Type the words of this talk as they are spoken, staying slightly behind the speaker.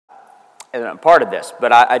isn't a part of this,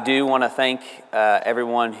 but I do want to thank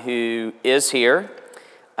everyone who is here.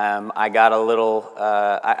 I got a little,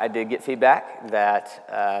 I did get feedback that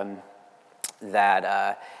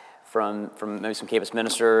from maybe some campus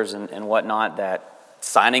ministers and whatnot, that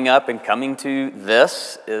signing up and coming to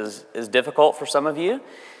this is difficult for some of you,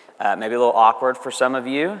 maybe a little awkward for some of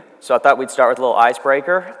you. So I thought we'd start with a little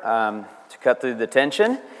icebreaker to cut through the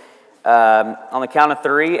tension. On the count of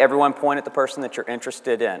 3, everyone point at the person that you're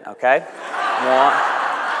interested in, okay? 1.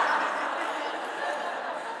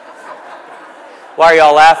 Why are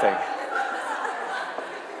y'all laughing?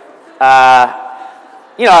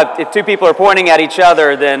 If 2 people are pointing at each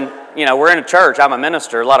other, then, we're in a church. I'm a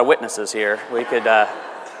minister, a lot of witnesses here. We could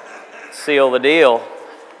seal the deal.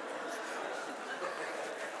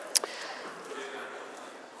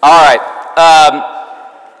 All right.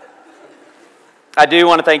 I do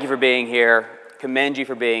want to thank you for being here, commend you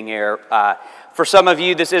for being here. For some of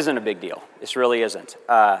you, this isn't a big deal. This really isn't.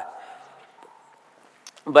 But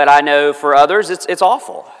I know for others, it's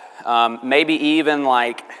awful. Maybe even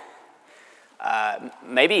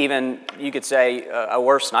you could say a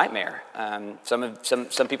worse nightmare.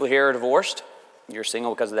 Some people here are divorced. You're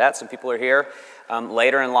single because of that. Some people are here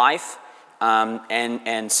later in life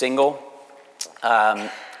and single,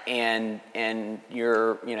 and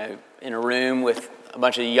you're in a room with a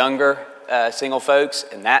bunch of younger single folks,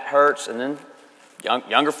 and that hurts. And then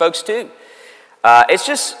younger folks too. It's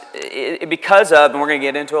just because of, and we're going to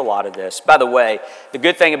get into a lot of this. By the way, the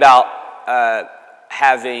good thing about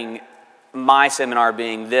having my seminar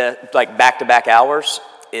being back-to-back hours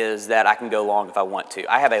is that I can go long if I want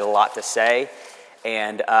to. I have a lot to say,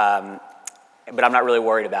 but I'm not really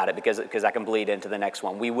worried about it because I can bleed into the next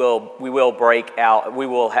one. We will break out. We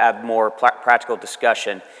will have more practical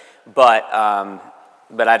discussion, but I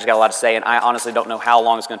just got a lot to say, and I honestly don't know how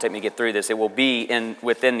long it's going to take me to get through this. It will be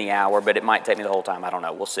within the hour, but it might take me the whole time. I don't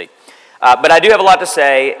know. We'll see. But I do have a lot to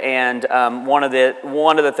say, and one of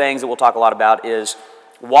the things that we'll talk a lot about is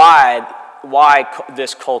why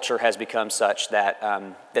this culture has become such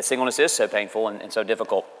that singleness is so painful and so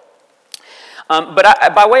difficult.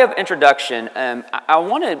 But by way of introduction, I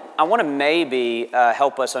want to maybe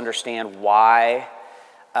help us understand why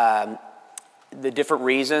the different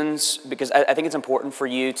reasons, because I think it's important for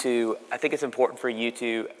you to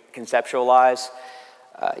conceptualize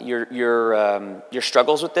your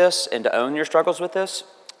struggles with this and to own your struggles with this.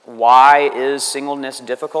 Why is singleness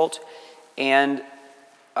difficult? And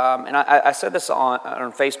I said this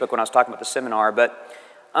on Facebook when I was talking about the seminar, but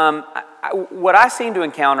what I seem to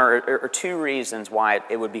encounter are 2 reasons why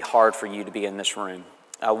it would be hard for you to be in this room.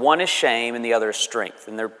 One is shame, and the other is strength,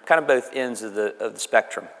 and they're kind of both ends of the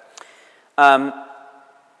spectrum.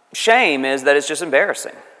 Shame is that it's just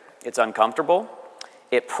embarrassing. It's uncomfortable.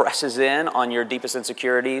 It presses in on your deepest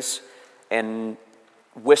insecurities and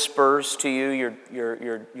whispers to you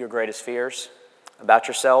your greatest fears about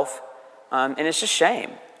yourself. And it's just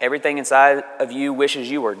shame. Everything inside of you wishes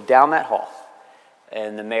you were down that hall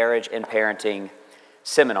in the marriage and parenting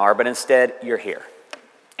seminar, but instead you're here.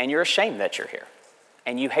 And you're ashamed that you're here.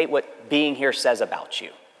 And you hate what being here says about you.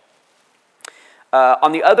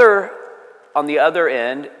 On the other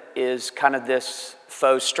end is kind of this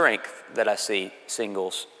faux strength that I see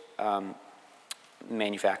singles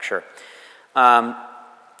manufacture.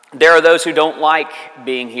 There are those who don't like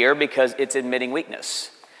being here because it's admitting weakness.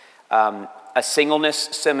 A singleness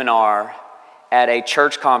seminar at a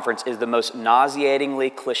church conference is the most nauseatingly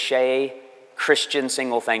cliche Christian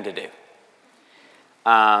single thing to do.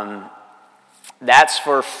 That's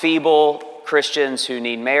for feeble Christians who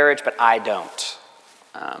need marriage, but I don't.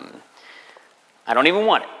 I don't even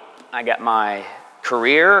want it. I got my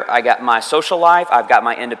career, I got my social life, I've got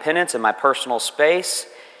my independence and my personal space,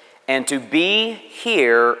 and to be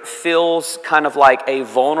here feels kind of like a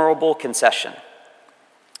vulnerable concession,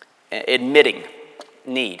 admitting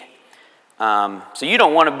need. So you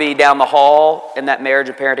don't want to be down the hall in that marriage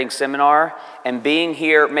and parenting seminar, and being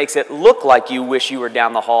here makes it look like you wish you were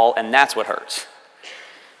down the hall, and that's what hurts.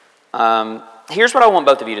 Here's what I want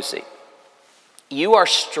both of you to see. You are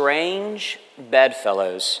strange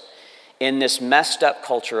bedfellows in this messed up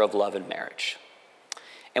culture of love and marriage.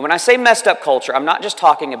 And when I say messed up culture, I'm not just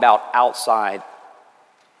talking about outside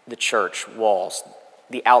the church walls,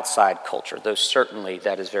 the outside culture, though certainly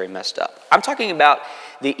that is very messed up. I'm talking about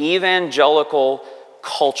the evangelical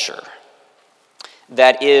culture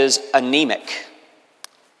that is anemic,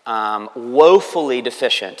 woefully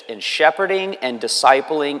deficient in shepherding and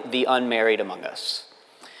discipling the unmarried among us.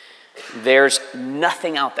 There's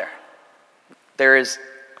nothing out there. There is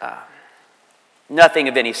nothing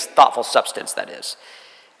of any thoughtful substance, that is.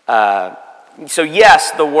 So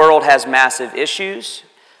yes, the world has massive issues,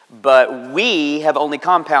 but we have only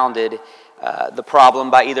compounded the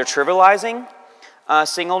problem by either trivializing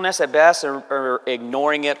singleness at best or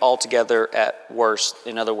ignoring it altogether at worst.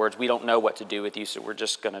 In other words, we don't know what to do with you, so we're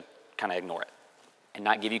just going to kind of ignore it and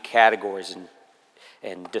not give you categories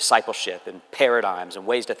and discipleship and paradigms and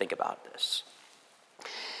ways to think about this.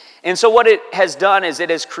 And so what it has done is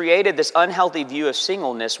it has created this unhealthy view of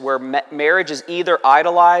singleness where marriage is either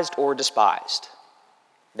idolized or despised.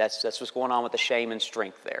 That's what's going on with the shame and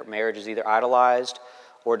strength there. Marriage is either idolized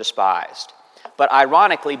or despised. But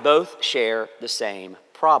ironically, both share the same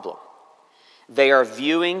problem. They are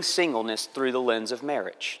viewing singleness through the lens of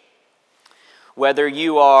marriage. Whether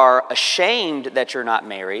you are ashamed that you're not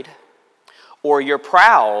married or you're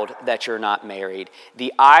proud that you're not married,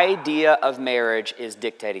 the idea of marriage is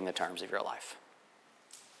dictating the terms of your life.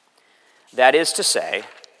 That is to say,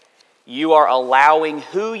 you are allowing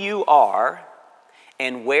who you are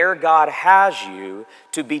and where God has you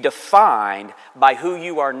to be defined by who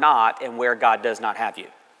you are not and where God does not have you.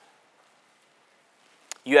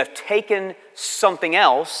 You have taken something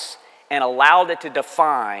else and allowed it to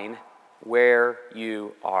define where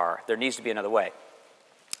you are. There needs to be another way.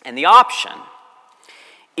 And the option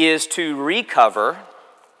is to recover,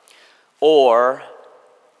 or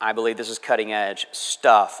I believe this is cutting edge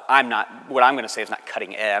stuff. What I'm going to say is not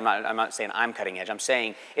cutting edge. I'm not saying I'm cutting edge. I'm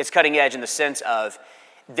saying it's cutting edge in the sense of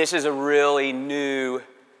this is a really new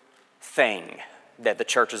thing that the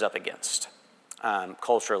church is up against,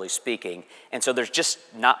 culturally speaking. And so there's just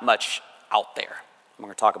not much out there. I'm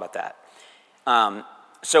going to talk about that.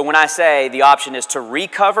 So when I say the option is to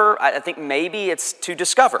recover, I think maybe it's to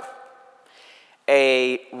discover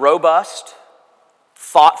a robust,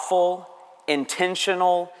 thoughtful,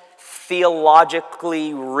 intentional,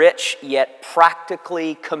 theologically rich, yet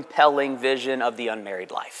practically compelling vision of the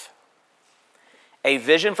unmarried life. A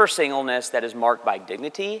vision for singleness that is marked by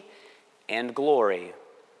dignity and glory.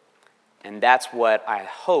 And that's what I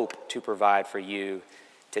hope to provide for you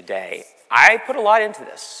today. I put a lot into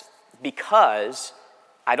this because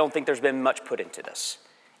I don't think there's been much put into this.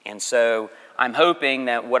 And so I'm hoping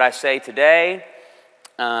that what I say today,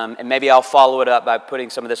 and maybe I'll follow it up by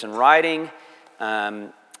putting some of this in writing,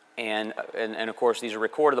 and of course these are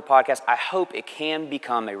recorded the podcast. I hope it can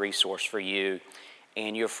become a resource for you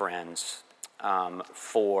and your friends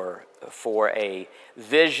for a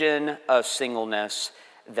vision of singleness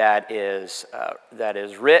that is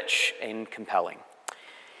rich and compelling.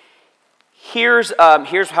 Here's how I'm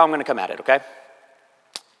going to come at it. Okay,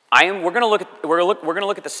 we're going to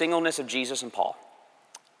look at the singleness of Jesus and Paul,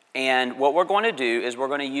 and what we're going to do is we're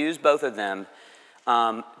going to use both of them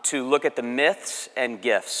to look at the myths and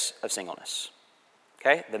gifts of singleness.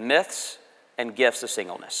 Okay, the myths and gifts of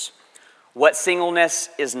singleness. What singleness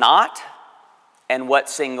is not, and what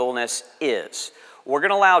singleness is. We're going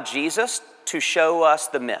to allow Jesus to show us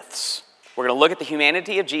the myths. We're going to look at the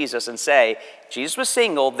humanity of Jesus and say, Jesus was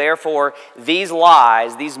single, therefore these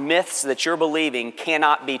lies, these myths that you're believing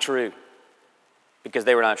cannot be true because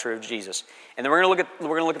they were not true of Jesus. And then we're going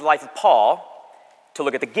to look at the life of Paul to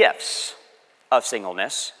look at the gifts of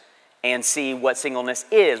singleness and see what singleness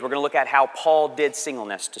is. We're going to look at how Paul did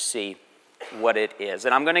singleness to see what it is.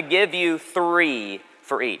 And I'm going to give you 3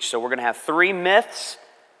 for each. So we're going to have 3 myths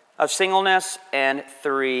of singleness and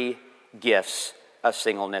 3 gifts of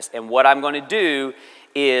singleness. And what I'm going to do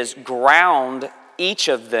is ground each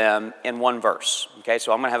of them in one verse. Okay,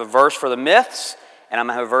 so I'm going to have a verse for the myths, and I'm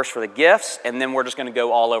going to have a verse for the gifts, and then we're just going to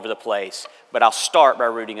go all over the place. But I'll start by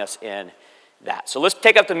rooting us in that. So let's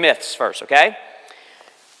take up the myths first, okay?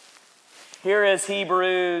 Here's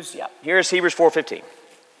Hebrews 4:15.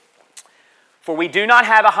 For we do not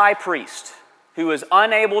have a high priest who is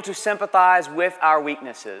unable to sympathize with our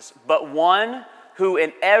weaknesses, but one who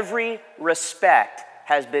in every respect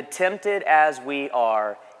has been tempted as we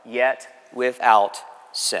are, yet without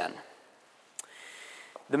sin.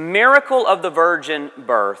 The miracle of the virgin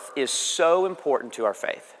birth is so important to our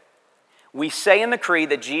faith. We say in the creed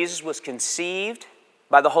that Jesus was conceived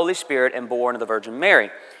by the Holy Spirit and born of the Virgin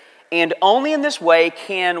Mary. And only in this way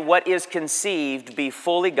can what is conceived be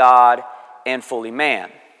fully God and fully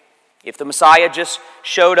man. If the Messiah just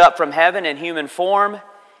showed up from heaven in human form,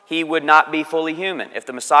 he would not be fully human. If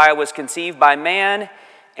the Messiah was conceived by man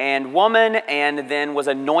and woman and then was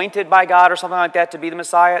anointed by God or something like that to be the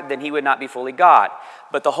Messiah, then he would not be fully God.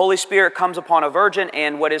 But the Holy Spirit comes upon a virgin,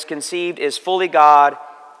 and what is conceived is fully God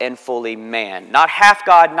and fully man. Not half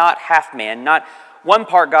God, not half man. Not one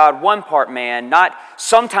part God, one part man. Not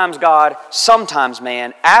sometimes God, sometimes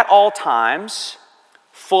man. At all times,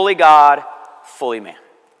 fully God, fully man.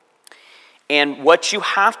 And what you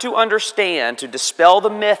have to understand to dispel the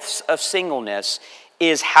myths of singleness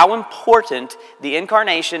is how important the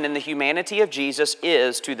incarnation and the humanity of Jesus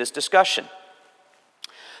is to this discussion.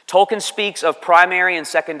 Tolkien speaks of primary and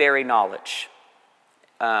secondary knowledge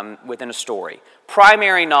within a story.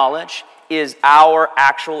 Primary knowledge is our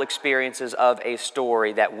actual experiences of a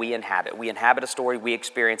story that we inhabit. We inhabit a story, we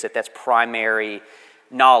experience it. That's primary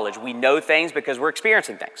knowledge. We know things because we're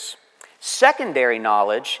experiencing things. Secondary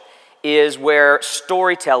knowledge is where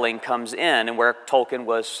storytelling comes in and where Tolkien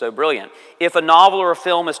was so brilliant. If a novel or a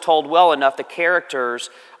film is told well enough, the characters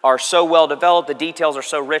are so well developed, the details are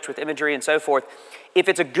so rich with imagery and so forth. If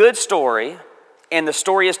it's a good story and the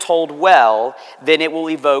story is told well, then it will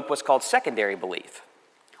evoke what's called secondary belief.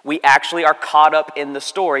 We actually are caught up in the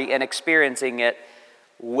story and experiencing it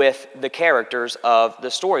with the characters of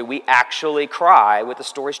the story. We actually cry with the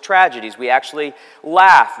story's tragedies. We actually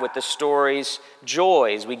laugh with the story's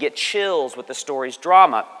joys. We get chills with the story's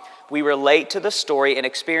drama. We relate to the story and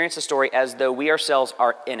experience the story as though we ourselves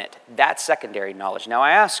are in it. That's secondary knowledge. Now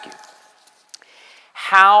I ask you,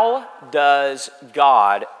 how does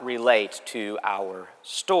God relate to our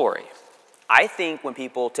story? I think when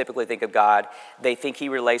people typically think of God, they think he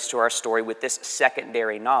relates to our story with this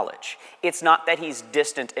secondary knowledge. It's not that he's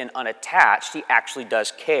distant and unattached. He actually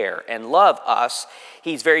does care and love us.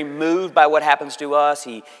 He's very moved by what happens to us.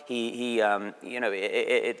 It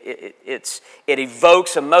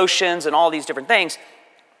evokes emotions and all these different things.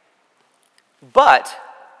 But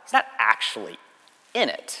he's not actually in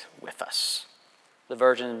it with us. The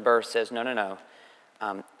virgin birth says, no.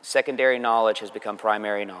 Secondary knowledge has become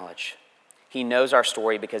primary knowledge. He knows our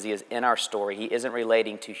story because he is in our story. He isn't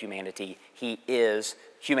relating to humanity. He is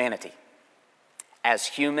humanity. As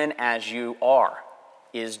human as you are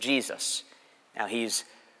is Jesus. Now, he's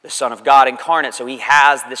the Son of God incarnate, so he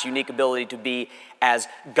has this unique ability to be as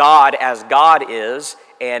God is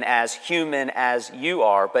and as human as you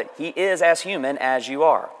are, but he is as human as you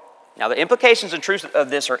are. Now, the implications and truths of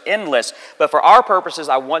this are endless, but for our purposes,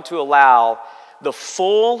 I want to allow the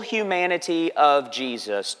full humanity of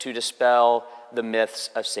Jesus to dispel the myths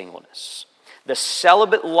of singleness. The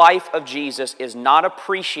celibate life of Jesus is not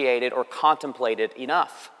appreciated or contemplated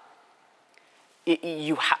enough.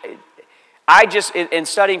 In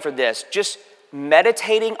studying for this, just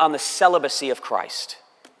meditating on the celibacy of Christ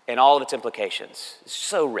and all of its implications is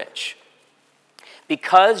so rich.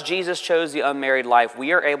 Because Jesus chose the unmarried life,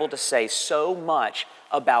 we are able to say so much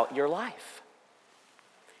about your life.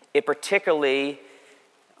 It particularly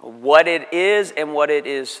what it is and what it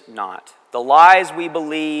is not. The lies we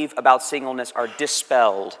believe about singleness are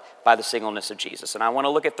dispelled by the singleness of Jesus. And I want to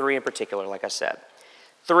look at three in particular, like I said.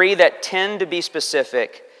 Three that tend to be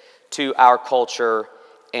specific to our culture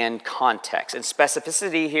and context. And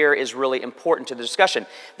specificity here is really important to the discussion.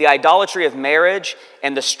 The idolatry of marriage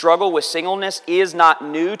and the struggle with singleness is not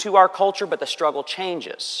new to our culture, but the struggle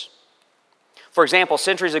changes. For example,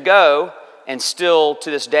 centuries ago, and still to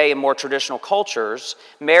this day in more traditional cultures,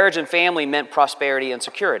 marriage and family meant prosperity and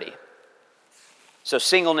security. So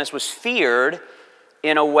singleness was feared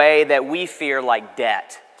in a way that we fear like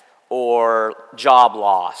death or job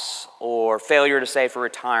loss or failure to save for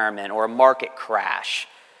retirement or a market crash.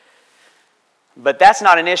 But that's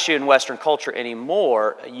not an issue in Western culture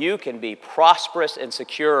anymore. You can be prosperous and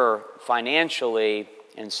secure financially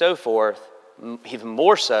and so forth, even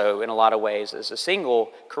more so in a lot of ways as a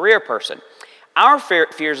single career person. Our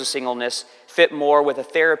fears of singleness fit more with a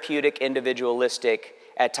therapeutic, individualistic,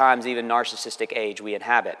 at times even narcissistic age we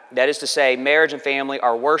inhabit. That is to say, marriage and family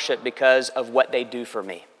are worshiped because of what they do for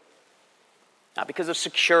me. Not because of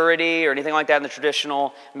security or anything like that in the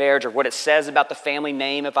traditional marriage or what it says about the family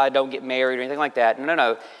name if I don't get married or anything like that.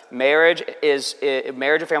 No. Marriage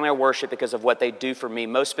and family are worshipped because of what they do for me,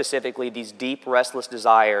 most specifically these deep, restless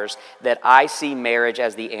desires that I see marriage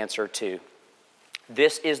as the answer to.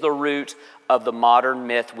 This is the root of the modern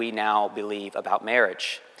myth we now believe about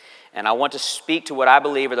marriage. And I want to speak to what I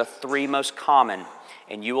believe are the three most common.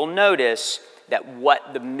 And you will notice that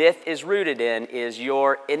what the myth is rooted in is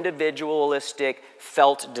your individualistic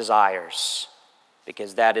felt desires,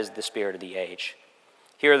 because that is the spirit of the age.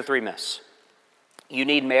 Here are the three myths. You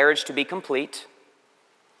need marriage to be complete.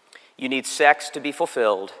 You need sex to be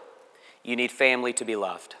fulfilled. You need family to be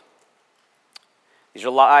loved. These are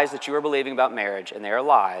lies that you are believing about marriage, and they are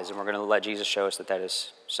lies, and we're going to let Jesus show us that that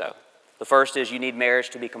is so. The first is you need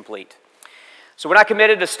marriage to be complete. So when I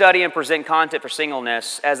committed to study and present content for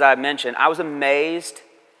singleness, as I mentioned, I was amazed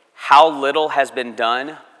how little has been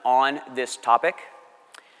done on this topic.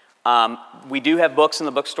 We do have books in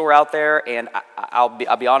the bookstore out there, and I'll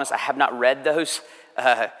be honest, I have not read those,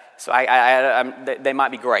 so they might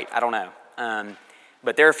be great. I don't know.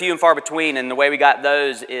 But they're few and far between, and the way we got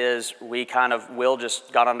those is Will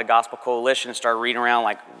just got on the Gospel Coalition and started reading around,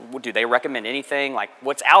 like, do they recommend anything? Like,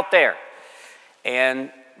 what's out there?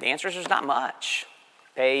 And the answer is there's not much.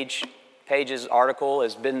 Page's article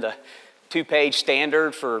has been the 2-page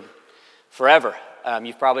standard for forever.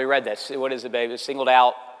 You've probably read that. What is it, baby? Singled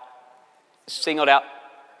out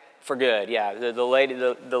for good. Yeah, the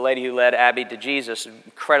lady who led Abby to Jesus,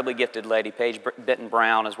 incredibly gifted lady, Paige Benton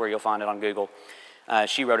Brown is where you'll find it on Google.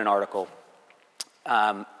 She wrote an article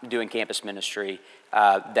doing campus ministry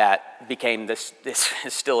that became this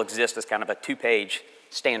still exists as kind of a 2-page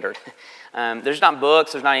standard. There's not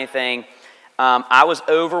books, there's not anything. I was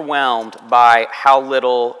overwhelmed by how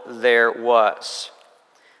little there was.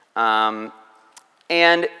 And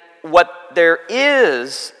what there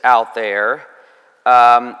is out there,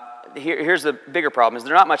 here's the bigger problem, is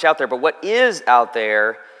there's not much out there, but what is out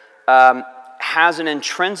there has an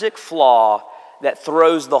intrinsic flaw that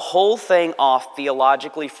throws the whole thing off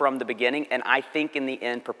theologically from the beginning, and I think in the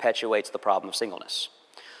end perpetuates the problem of singleness.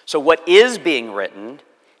 So what is being written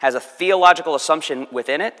has a theological assumption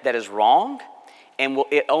within it that is wrong, and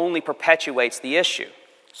it only perpetuates the issue.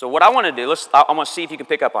 So what I want to do, I want to see if you can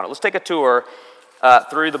pick up on it. Let's take a tour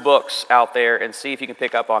through the books out there and see if you can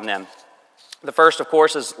pick up on them. The first, of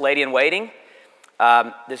course, is Lady in Waiting.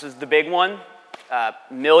 This is the big one.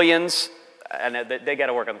 Millions, I know they got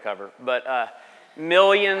to work on the cover, but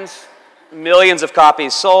millions of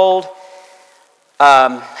copies sold.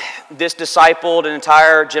 This discipled an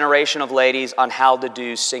entire generation of ladies on how to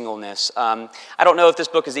do singleness. I don't know if this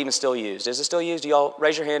book is even still used. Is it still used? Do y'all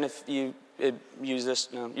raise your hand if you use this?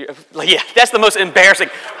 No. Yeah, that's the most embarrassing.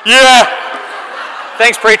 Yeah.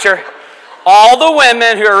 Thanks, preacher. All the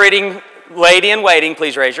women who are reading Lady in Waiting,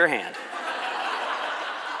 please raise your hand.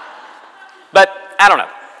 But I don't know.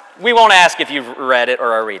 We won't ask if you've read it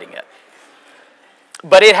or are reading it.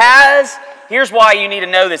 But here's why you need to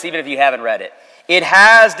know this even if you haven't read it. It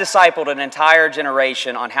has discipled an entire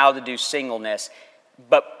generation on how to do singleness,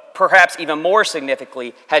 but perhaps even more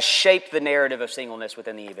significantly, has shaped the narrative of singleness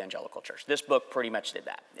within the evangelical church. This book pretty much did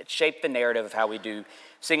that. It shaped the narrative of how we do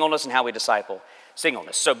singleness and how we disciple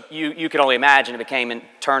singleness. So you can only imagine it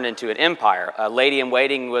turned into an empire. Lady in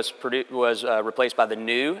Waiting was replaced by the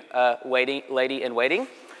new Lady in Waiting.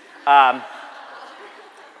 Now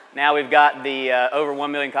we've got the over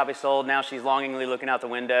 1 million copies sold. Now she's longingly looking out the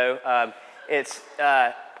window. It's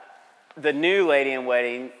the new Lady in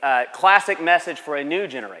Waiting, classic message for a new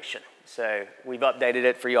generation. So we've updated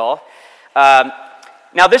it for y'all.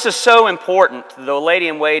 Now this is so important. The Lady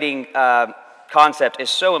in Waiting concept is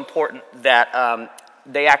so important that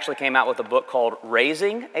they actually came out with a book called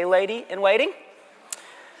Raising a Lady in Waiting.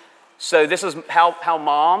 So this is how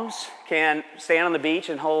moms can stand on the beach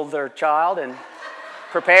and hold their child and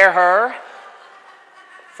prepare her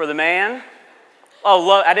for the man. Oh,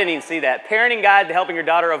 look, I didn't even see that. Parenting Guide to Helping Your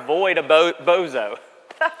Daughter Avoid a Bozo.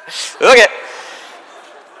 Look at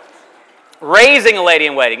Raising a Lady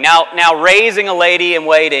in Waiting. Now, raising a lady in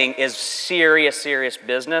waiting is serious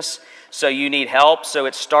business, so you need help. So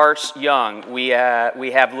it starts young. We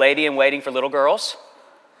have Lady in Waiting for little girls.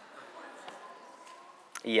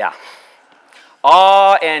 Yeah.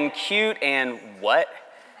 Aw and cute and what?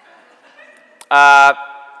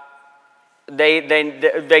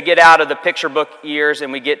 They get out of the picture book years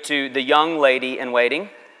and we get to the young lady in waiting.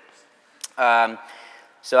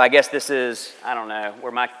 So I guess this is, I don't know,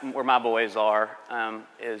 where my boys are,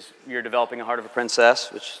 is you're developing a heart of a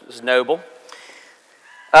princess, which is noble.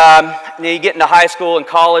 Then you get into high school and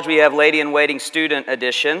college, we have Lady in Waiting Student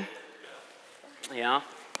Edition. Yeah.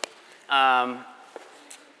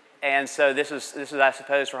 And so this is, I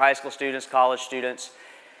suppose, for high school students, college students,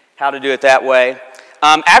 how to do it that way.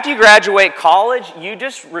 After you graduate college, you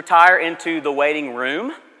just retire into the waiting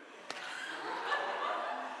room.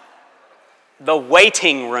 The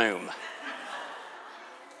waiting room.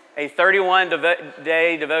 A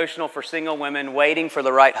 31-day devotional for single women waiting for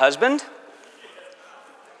the right husband.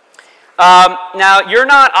 Now, you're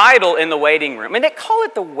not idle in the waiting room. I mean, they call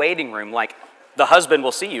it the waiting room, like the husband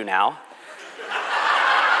will see you now.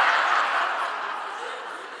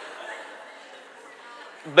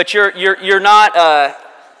 But you're not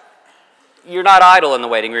idle in the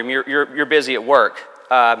waiting room. You're busy at work.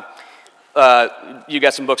 You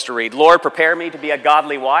got some books to read. Lord, prepare me to be a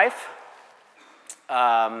godly wife.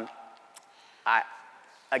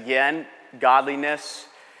 Again, godliness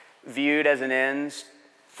viewed as an end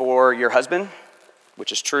for your husband,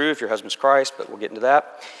 which is true if your husband's Christ, but we'll get into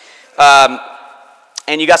that.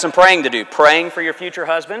 And you got some praying to do. Praying for your future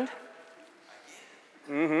husband.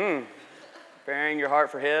 Preparing your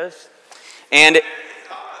heart for his. And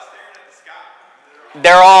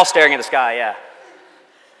They're all staring at the sky, yeah.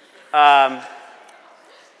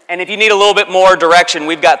 And if you need a little bit more direction,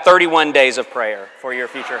 we've got 31 days of prayer for your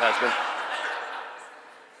future husband.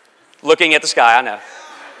 Looking at the sky, I know.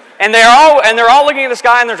 And they're all looking at the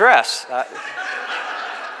sky in their dress.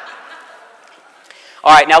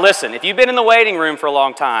 All right, now listen, if you've been in the waiting room for a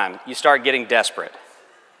long time, you start getting desperate.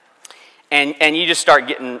 And you just start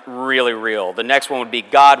getting really real. The next one would be,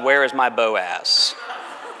 God, where is my Boaz?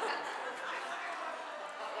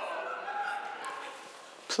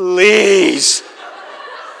 Please.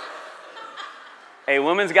 A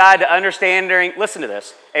woman's guide to understanding, listen to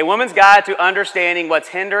this, a woman's guide to understanding what's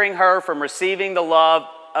hindering her from receiving the love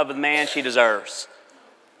of the man she deserves.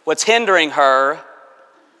 What's hindering her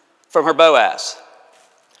from her Boaz.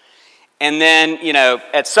 And then,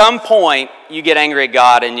 at some point, you get angry at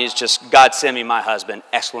God and it's just, God, send me my husband,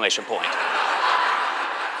 exclamation point.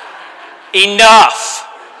 Enough!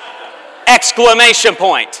 Exclamation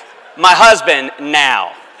point. My husband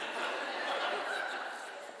now.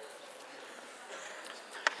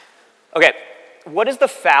 Okay, what is the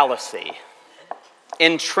fallacy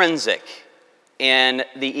intrinsic in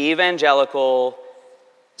the evangelical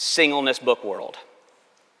singleness book world?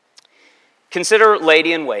 Consider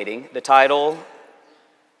Lady in Waiting. The title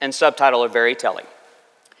and subtitle are very telling.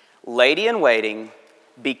 Lady in Waiting,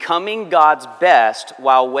 becoming God's best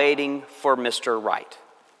while waiting for Mr. Right.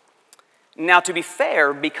 Now, to be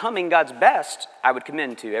fair, becoming God's best, I would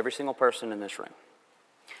commend to every single person in this room.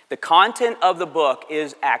 The content of the book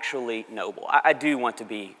is actually noble. I do want to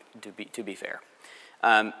be fair.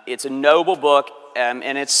 It's a noble book,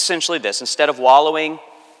 and it's essentially this. Instead of wallowing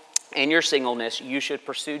in your singleness, you should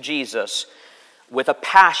pursue Jesus with a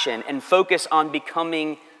passion and focus on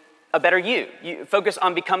becoming a better you. You focus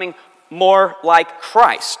on becoming more like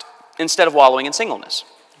Christ instead of wallowing in singleness.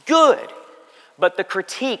 Good. But the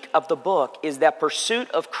critique of the book is that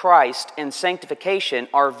pursuit of Christ and sanctification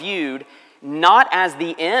are viewed not as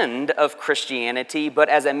the end of Christianity, but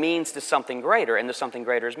as a means to something greater, and the something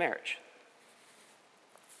greater is marriage.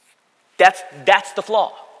 That's the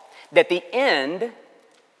flaw. That the end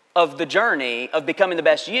of the journey of becoming the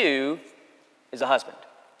best you is a husband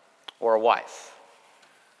or a wife,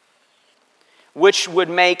 which would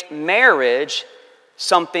make marriage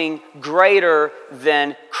something greater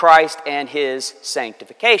than Christ and his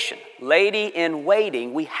sanctification. Lady in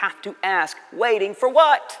Waiting, we have to ask, waiting for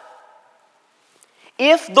what?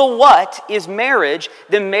 If the what is marriage,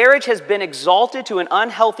 then marriage has been exalted to an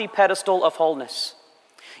unhealthy pedestal of wholeness.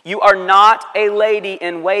 You are not a lady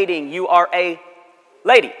in waiting. You are a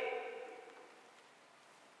lady.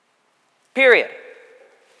 Period.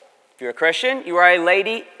 If you're a Christian, you are a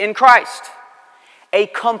lady in Christ. A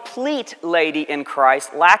complete lady in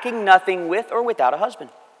Christ, lacking nothing with or without a husband.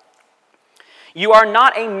 You are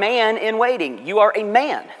not a man in waiting. You are a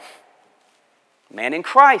man. Man in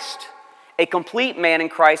Christ. A complete man in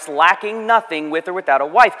Christ, lacking nothing with or without a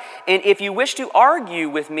wife. And if you wish to argue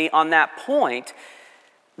with me on that point,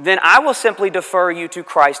 then I will simply defer you to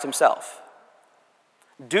Christ himself.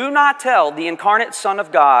 Do not tell the incarnate Son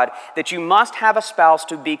of God that you must have a spouse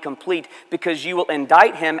to be complete, because you will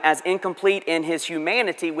indict him as incomplete in his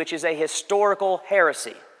humanity, which is a historical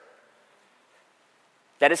heresy.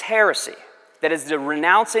 That is heresy. That is the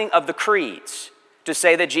renouncing of the creeds to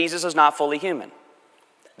say that Jesus is not fully human.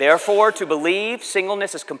 Therefore, to believe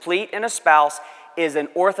singleness is complete in a spouse is an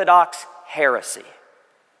orthodox heresy.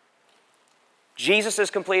 Jesus is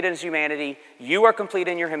complete in his humanity. You are complete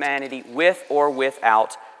in your humanity with or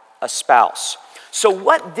without a spouse. So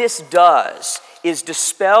what this does is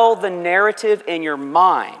dispel the narrative in your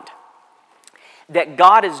mind that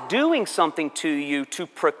God is doing something to you to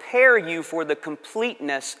prepare you for the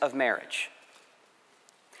completeness of marriage.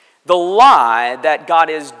 The lie that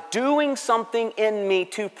God is doing something in me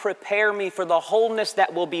to prepare me for the wholeness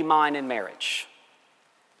that will be mine in marriage.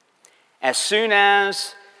 As soon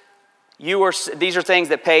as these are things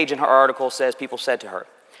that Paige in her article says people said to her.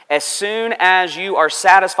 As soon as you are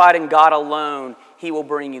satisfied in God alone, he will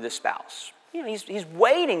bring you the spouse. He's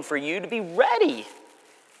waiting for you to be ready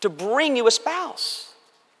to bring you a spouse.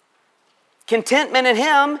 Contentment in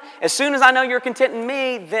him, as soon as I know you're content in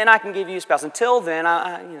me, then I can give you a spouse. Until then,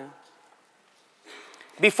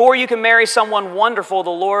 Before you can marry someone wonderful,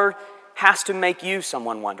 the Lord has to make you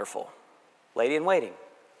someone wonderful. Lady in waiting.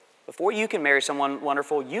 Before you can marry someone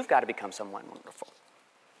wonderful, you've got to become someone wonderful.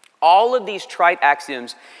 All of these trite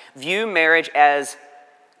axioms view marriage as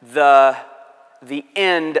the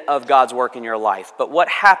end of God's work in your life. But what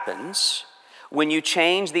happens when you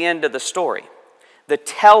change the end of the story, the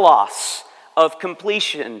telos of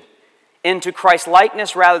completion into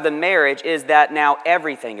Christ-likeness rather than marriage, is that now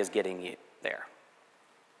everything is getting you there.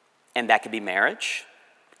 And that could be marriage,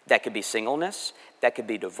 that could be singleness, that could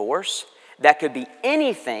be divorce, that could be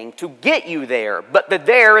anything to get you there. But the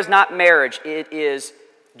there is not marriage, it is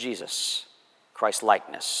Jesus,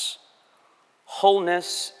 Christ-likeness.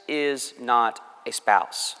 Wholeness is not a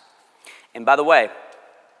spouse. And by the way,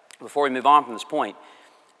 before we move on from this point,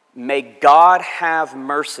 may God have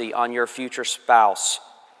mercy on your future spouse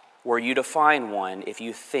were you to find one if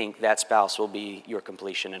you think that spouse will be your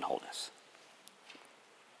completion and wholeness.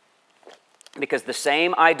 Because the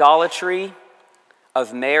same idolatry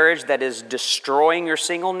of marriage that is destroying your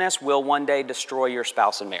singleness will one day destroy your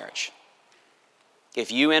spouse in marriage.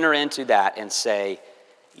 If you enter into that and say,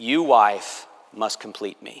 you wife must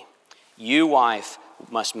complete me. You wife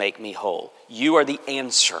must make me whole. You are the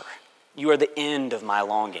answer. You are the end of my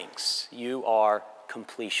longings. You are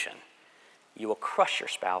completion. You will crush your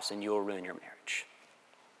spouse and you will ruin your marriage.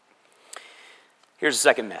 Here's the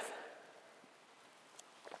second myth.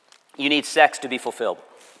 You need sex to be fulfilled.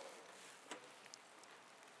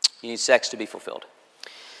 You need sex to be fulfilled.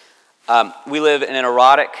 We live in an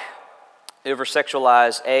erotic,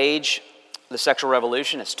 over-sexualized age. The sexual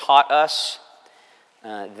revolution has taught us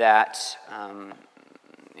that,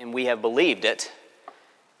 and we have believed it,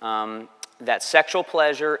 that sexual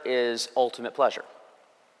pleasure is ultimate pleasure.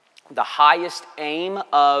 The highest aim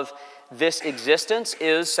of this existence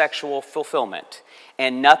is sexual fulfillment,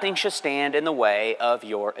 and nothing should stand in the way of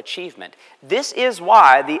your achievement. This is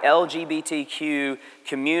why the LGBTQ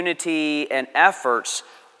community and efforts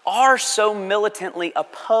are so militantly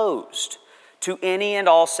opposed to any and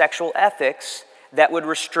all sexual ethics that would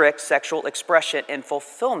restrict sexual expression and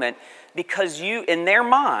fulfillment, because in their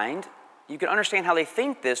mind, you can understand how they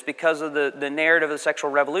think this because of the narrative of the sexual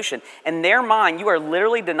revolution. In their mind, you are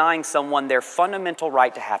literally denying someone their fundamental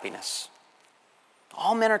right to happiness.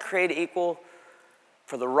 All men are created equal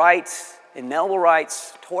for the rights, inalienable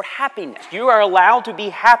rights toward happiness. You are allowed to be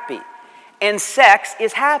happy, and sex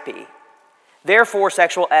is happy. Therefore,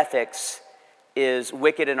 sexual ethics is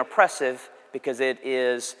wicked and oppressive because it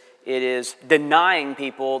is denying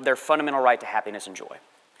people their fundamental right to happiness and joy.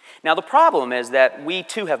 Now, the problem is that we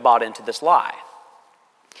too have bought into this lie.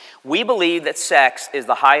 We believe that sex is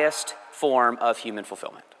the highest form of human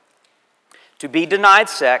fulfillment. To be denied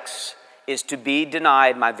sex is to be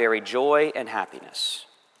denied my very joy and happiness.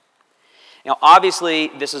 Now,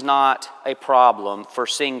 obviously, this is not a problem for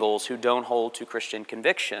singles who don't hold to Christian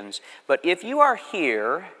convictions, but if you are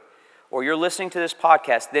here or you're listening to this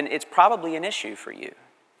podcast, then it's probably an issue for you.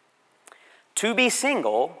 To be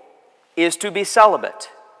single is to be celibate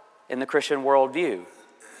in the Christian worldview,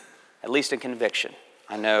 at least in conviction.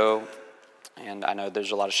 I know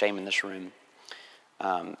there's a lot of shame in this room.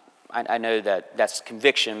 I know that that's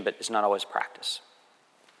conviction, but it's not always practice.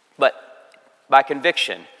 But by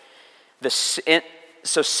conviction,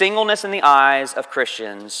 so singleness in the eyes of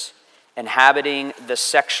Christians inhabiting the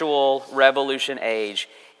sexual revolution age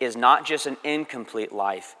is not just an incomplete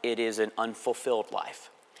life, it is an unfulfilled life.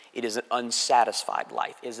 It is an unsatisfied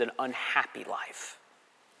life. It is an unhappy life.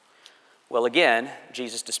 Well, again,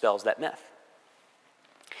 Jesus dispels that myth.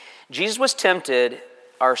 Jesus was tempted,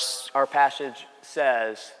 our passage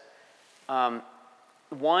says,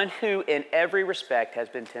 one who in every respect has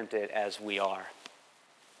been tempted as we are.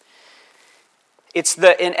 It's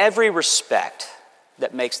the in every respect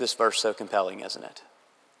that makes this verse so compelling, isn't it?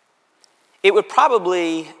 It would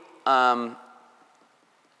probably,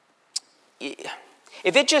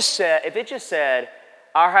 if it just said,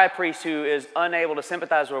 our high priest who is unable to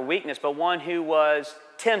sympathize with our weakness, but one who was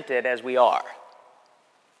tempted as we are.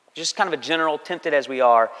 Just kind of a general tempted as we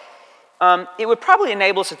are. It would probably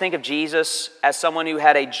enable us to think of Jesus as someone who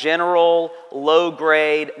had a general,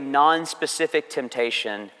 low-grade, non-specific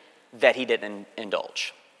temptation that he didn't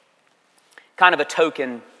indulge. Kind of a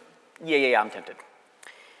token, yeah, I'm tempted.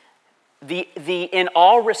 The in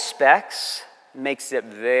all respects makes it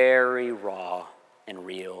very raw and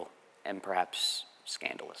real and perhaps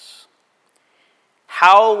scandalous.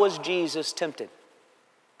 How was Jesus tempted?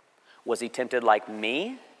 Was he tempted like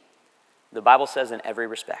me? The Bible says in every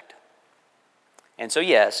respect. And so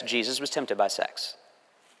yes, Jesus was tempted by sex.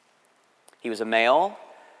 He was a male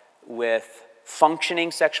with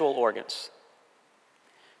functioning sexual organs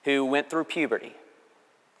who went through puberty,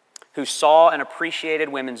 who saw and appreciated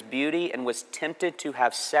women's beauty and was tempted to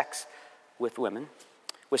have sex with women,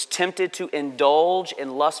 was tempted to indulge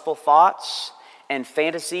in lustful thoughts and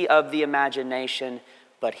fantasy of the imagination,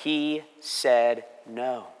 but he said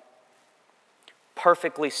no.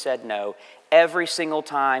 Perfectly said no. Every single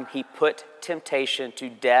time he put temptation to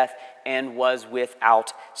death and was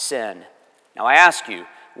without sin. Now I ask you,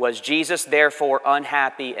 was Jesus therefore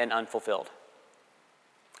unhappy and unfulfilled?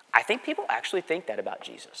 I think people actually think that about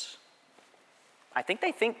Jesus. I think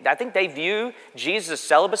they view Jesus'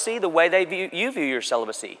 celibacy the way you view your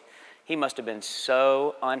celibacy. He must have been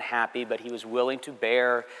so unhappy, but he was willing to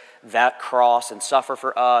bear that cross and suffer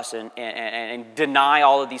for us and deny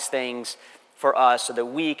all of these things for us so that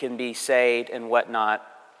we can be saved and whatnot.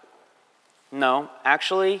 No,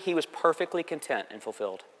 actually, he was perfectly content and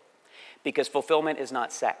fulfilled, because fulfillment is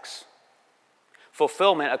not sex.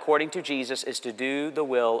 Fulfillment, according to Jesus, is to do the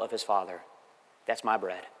will of his Father. That's my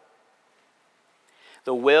bread.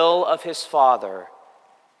 The will of his Father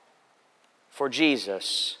for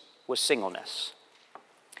Jesus was singleness.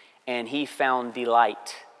 And he found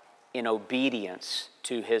delight in obedience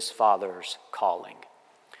to his Father's calling.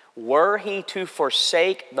 Were he to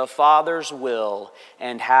forsake the Father's will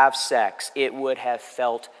and have sex, it would have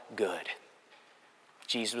felt good.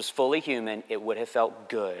 Jesus was fully human. It would have felt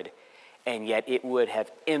good. And yet it would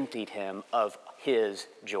have emptied him of his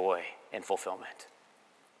joy and fulfillment.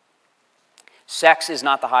 Sex is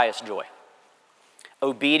not the highest joy.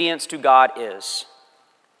 Obedience to God is.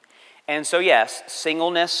 And so yes,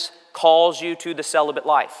 singleness calls you to the celibate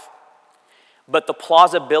life. But the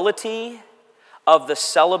plausibility of the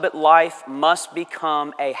celibate life must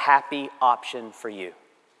become a happy option for you.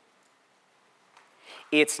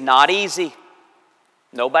 It's not easy.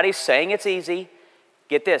 Nobody's saying it's easy.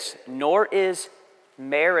 Get this, nor is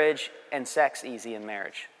marriage and sex easy in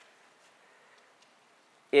marriage.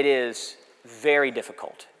 It is very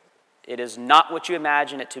difficult. It is not what you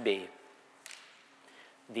imagine it to be.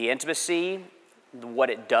 The intimacy, what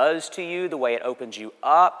it does to you, the way it opens you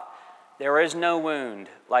up, there is no wound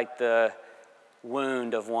like the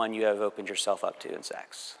wound of one you have opened yourself up to in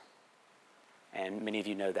sex. And many of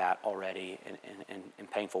you know that already in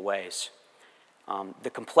painful ways. The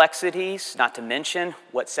complexities, not to mention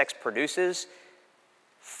what sex produces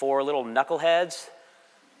for little knuckleheads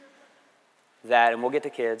that, and we'll get to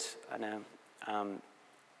kids, I know.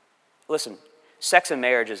 Listen, sex and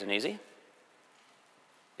marriage isn't easy.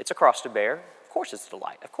 It's a cross to bear. Of course it's a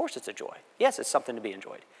delight. Of course it's a joy. Yes, it's something to be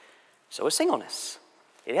enjoyed. So is singleness.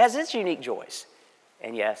 It has its unique joys.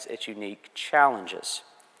 And yes, its unique challenges.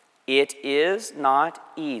 It is not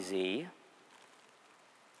easy.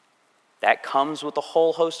 That comes with a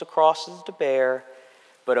whole host of crosses to bear.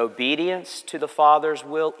 But obedience to the Father's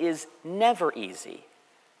will is never easy.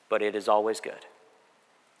 But it is always good.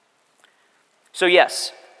 So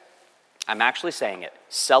yes, I'm actually saying it.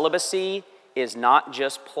 Celibacy is not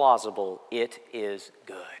just plausible, it is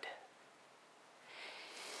good.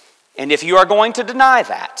 And if you are going to deny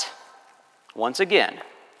that, once again,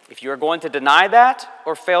 if you are going to deny that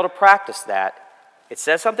or fail to practice that, it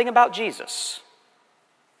says something about Jesus.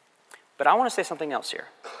 But I want to say something else here,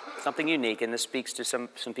 something unique, and this speaks to some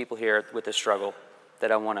people here with this struggle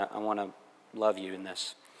that I want to love you in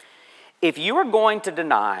this. If you are going to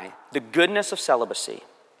deny the goodness of celibacy,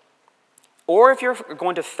 or if you're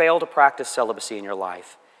going to fail to practice celibacy in your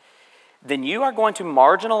life, then you are going to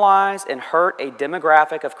marginalize and hurt a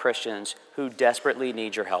demographic of Christians who desperately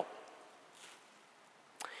need your help.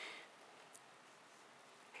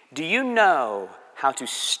 Do you know how to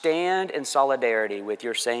stand in solidarity with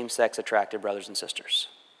your same-sex attracted brothers and sisters,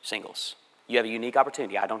 singles? You have a unique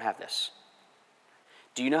opportunity. I don't have this.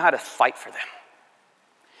 Do you know how to fight for them?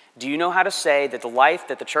 Do you know how to say that the life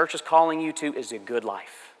that the church is calling you to is a good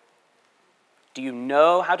life? Do you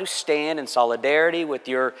know how to stand in solidarity with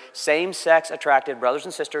your same-sex attracted brothers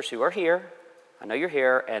and sisters who are here? I know you're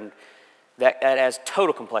here, and that adds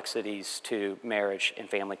total complexities to marriage and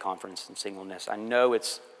family conference and singleness. I know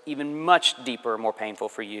it's even much deeper and more painful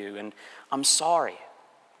for you, and I'm sorry.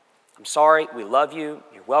 I'm sorry. We love you.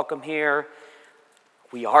 You're welcome here.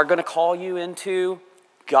 We are going to call you into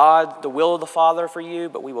God, the will of the Father for you,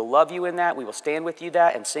 but we will love you in that. We will stand with you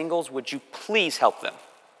that. And singles, would you please help them?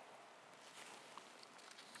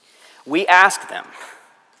 We ask them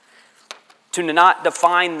to not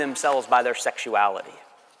define themselves by their sexuality.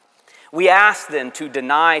 We ask them to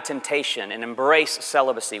deny temptation and embrace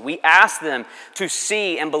celibacy. We ask them to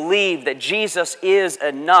see and believe that Jesus is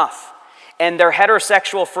enough, and their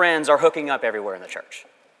heterosexual friends are hooking up everywhere in the church.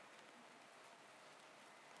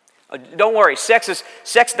 Don't worry, sex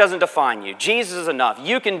doesn't define you. Jesus is enough.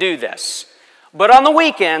 You can do this. But on the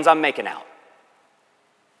weekends, I'm making out.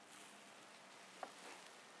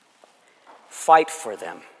 Fight for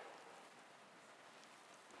them.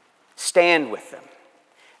 Stand with them.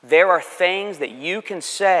 There are things that you can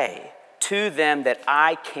say to them that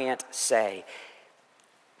I can't say.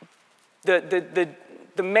 The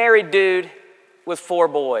married dude with 4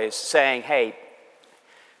 boys saying, hey,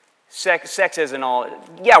 sex isn't all.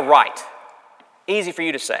 Yeah, right. Easy for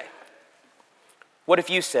you to say. What if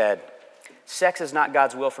you said, sex is not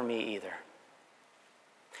God's will for me either,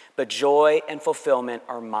 but joy and fulfillment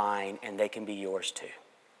are mine and they can be yours too?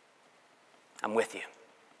 I'm with you.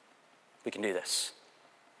 We can do this.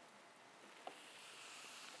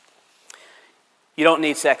 You don't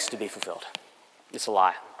need sex to be fulfilled. It's a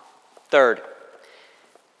lie. Third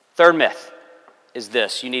myth is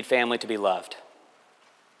this: you need family to be loved.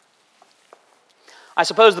 I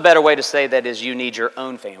suppose the better way to say that is you need your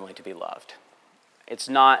own family to be loved. It's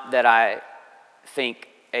not that I think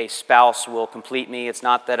a spouse will complete me. It's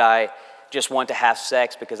not that I just want to have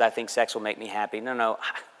sex because I think sex will make me happy. No.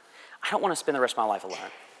 I don't want to spend the rest of my life alone.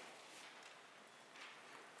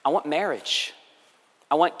 I want marriage.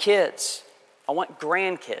 I want kids. I want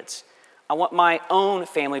grandkids. I want my own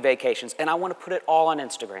family vacations, and I want to put it all on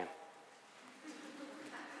Instagram.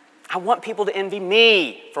 I want people to envy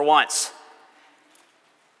me for once.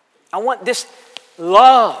 I want this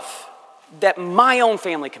love that my own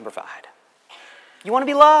family can provide. You want to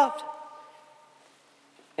be loved.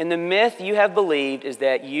 And the myth you have believed is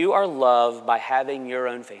that you are loved by having your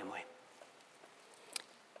own family.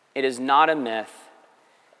 It is not a myth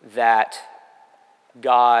that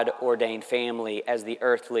God ordained family as the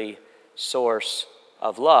earthly source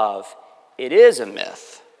of love. It is a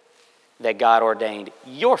myth that God ordained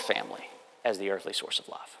your family as the earthly source of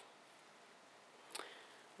love.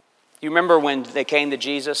 You remember when they came to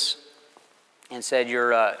Jesus and said,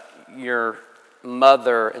 your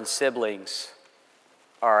mother and siblings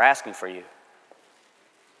are asking for you.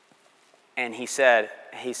 And he said,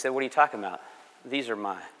 what are you talking about? These are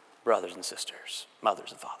my brothers and sisters,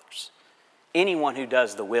 mothers and fathers. Anyone who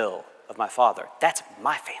does the will of my Father, that's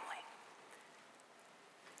my family.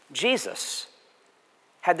 Jesus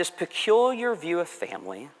had this peculiar view of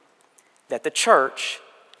family that the church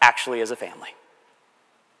actually is a family.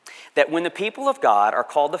 That when the people of God are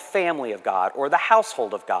called the family of God or the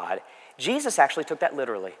household of God, Jesus actually took that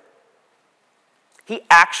literally. He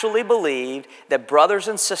actually believed that brothers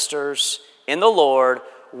and sisters in the Lord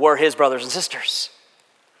were his brothers and sisters.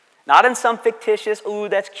 Not in some fictitious, ooh,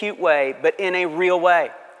 that's cute way, but in a real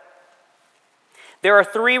way. There are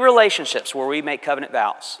 3 relationships where we make covenant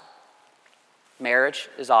vows. Marriage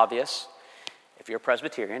is obvious. If you're a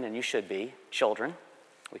Presbyterian, and you should be, children.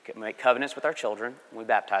 We can make covenants with our children, and we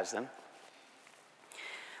baptize them.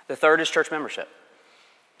 The third is church membership.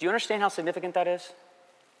 Do you understand how significant that is?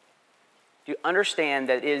 Do you understand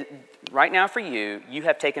that right now for you, you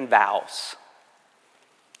have taken vows.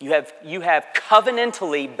 You have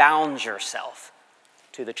covenantally bound yourself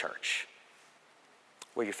to the church.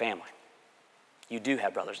 We're your family. You do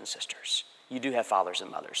have brothers and sisters. You do have fathers and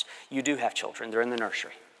mothers. You do have children. They're in the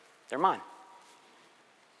nursery. They're mine.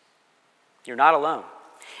 You're not alone.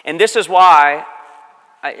 And this is why,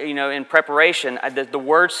 in preparation, the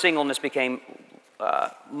word singleness became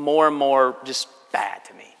more and more just bad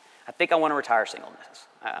to me. I think I want to retire singleness.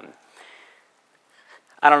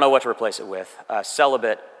 I don't know what to replace it with.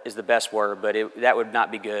 Celibate is the best word, but that would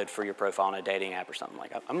not be good for your profile on a dating app or something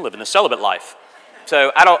like that. I'm living the celibate life.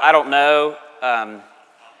 So I don't know. I'm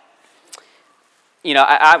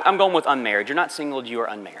going with unmarried. You're not single, you are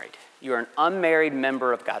unmarried. You are an unmarried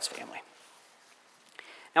member of God's family.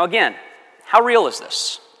 Now again, how real is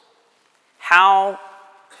this? How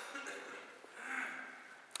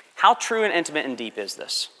true and intimate and deep is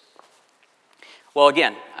this? Well,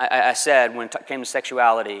 again, I said when it came to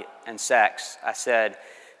sexuality and sex, I said,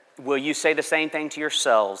 will you say the same thing to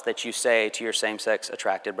yourselves that you say to your same-sex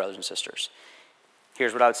attracted brothers and sisters?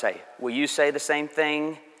 Here's what I would say. Will you say the same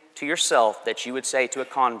thing to yourself that you would say to a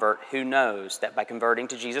convert who knows that by converting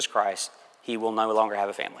to Jesus Christ, he will no longer have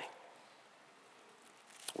a family?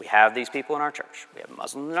 We have these people in our church. We have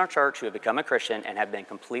Muslims in our church who have become a Christian and have been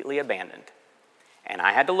completely abandoned. And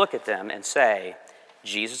I had to look at them and say,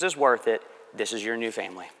 Jesus is worth it. This is your new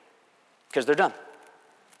family. Because they're done.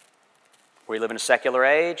 We live in a secular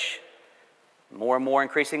age, more and more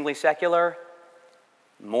increasingly secular.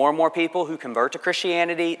 More and more people who convert to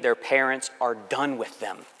Christianity, their parents are done with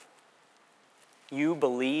them. You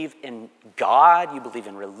believe in God, you believe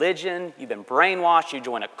in religion, you've been brainwashed, you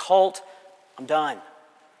join a cult, I'm done.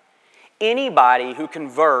 Anybody who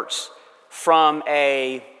converts from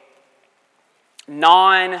a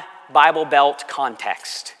non-Bible Belt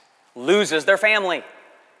context loses their family.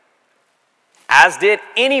 As did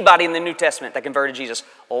anybody in the New Testament that converted Jesus,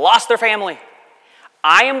 lost their family.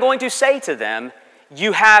 I am going to say to them,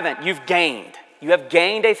 you haven't, you've gained. You have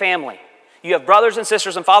gained a family. You have brothers and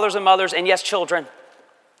sisters and fathers and mothers and yes, children.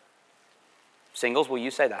 Singles, will you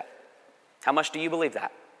say that? How much do you believe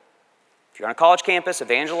that? If you're on a college campus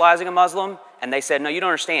evangelizing a Muslim and they said, no, you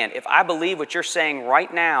don't understand. If I believe what you're saying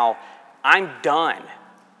right now, I'm done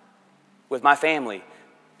with my family.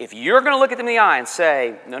 If you're going to look at them in the eye and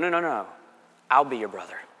say, no, I'll be your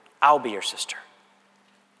brother. I'll be your sister.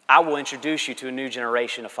 I will introduce you to a new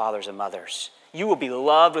generation of fathers and mothers. You will be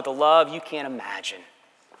loved with a love you can't imagine.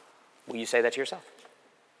 Will you say that to yourself?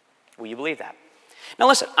 Will you believe that? Now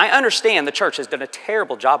listen, I understand the church has done a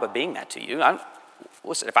terrible job of being that to you.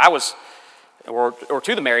 Listen, if I was, or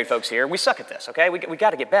to the married folks here, we suck at this, okay? We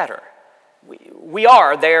got to get better. We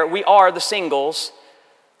are the singles,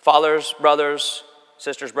 fathers, brothers,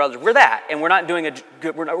 sisters, brothers. We're that, and we're not doing a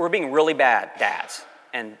good, we're being really bad dads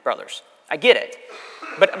and brothers. I get it.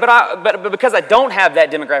 But because I don't have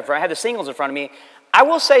that demographic, I have the singles in front of me, I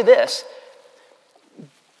will say this.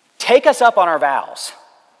 Take us up on our vows.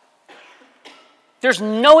 There's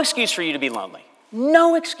no excuse for you to be lonely.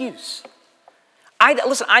 No excuse.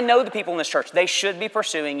 Listen, I know the people in this church. They should be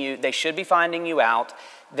pursuing you. They should be finding you out.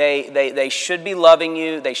 They should be loving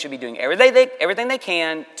you. They should be doing everything they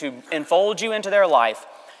can to enfold you into their life.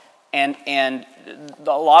 And a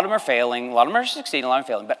lot of them are failing. A lot of them are succeeding. A lot of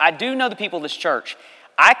them are failing. But I do know the people of this church.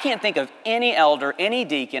 I can't think of any elder, any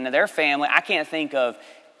deacon, and their family. I can't think of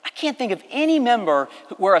any member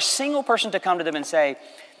where a single person to come to them and say,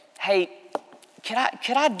 hey, could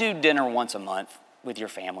I do dinner once a month with your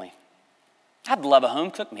family? I'd love a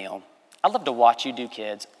home-cooked meal. I'd love to watch you do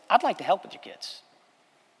kids. I'd like to help with your kids.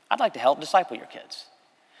 I'd like to help disciple your kids.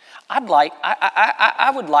 I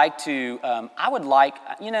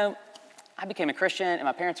became a Christian and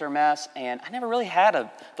my parents are a mess and I never really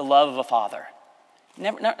had the love of a father. I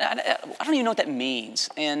don't even know what that means.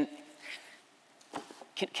 And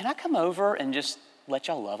can I come over and just let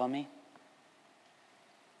y'all love on me?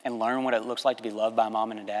 And learn what it looks like to be loved by a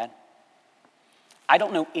mom and a dad? I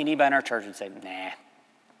don't know anybody in our church who'd say, nah,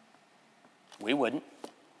 we wouldn't.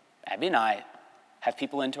 Abby and I have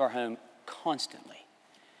people into our home constantly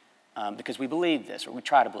because we believe this, or we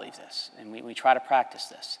try to believe this, and we try to practice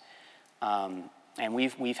this. And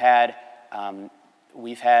we've had a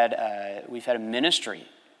ministry.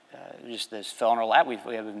 Just this fell in our lap.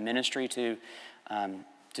 We have a ministry to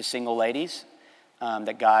single ladies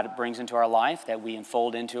that God brings into our life, that we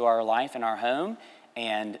unfold into our life and our home.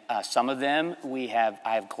 And some of them I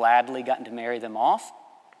have gladly gotten to marry them off.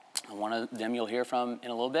 One of them you'll hear from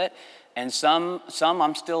in a little bit. And some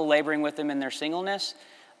I'm still laboring with them in their singleness,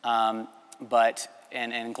 but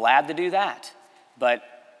glad to do that. But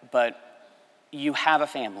you have a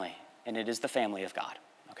family, and it is the family of God,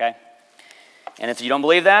 okay? And if you don't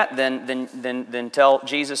believe that, then tell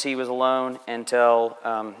Jesus he was alone, and tell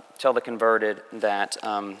the converted that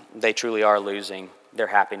they truly are losing their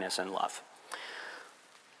happiness and love.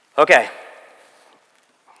 Okay.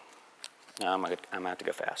 No, I'm gonna have to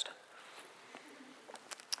go fast.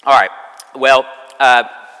 All right. Well,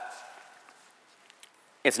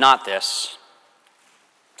 it's not this.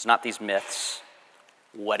 It's not these myths.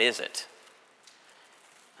 What is it?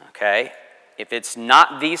 Okay. If it's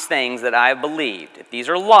not these things that I have believed, if these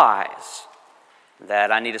are lies,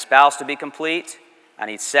 that I need a spouse to be complete, I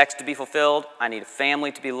need sex to be fulfilled, I need a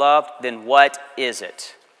family to be loved, then what is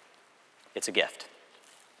it? It's a gift.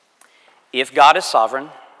 If God is sovereign,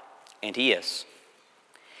 and he is,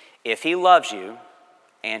 if he loves you,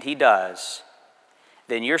 and he does,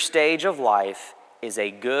 then your stage of life is a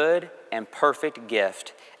good and perfect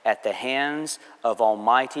gift at the hands of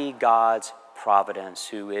Almighty God's providence,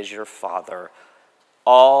 who is your Father.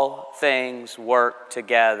 All things work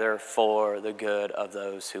together for the good of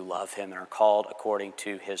those who love him and are called according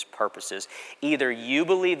to his purposes. Either you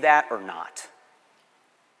believe that or not.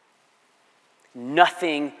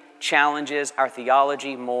 Nothing challenges our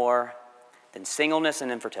theology more than singleness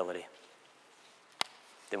and infertility.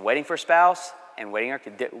 Than waiting for a spouse and waiting.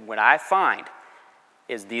 What I find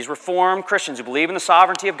is these Reformed Christians who believe in the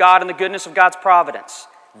sovereignty of God and the goodness of God's providence.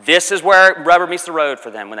 This is where rubber meets the road for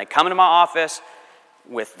them. When they come into my office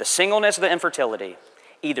with the singleness of the infertility,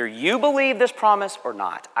 either you believe this promise or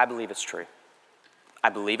not. I believe it's true. I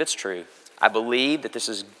believe it's true. I believe that this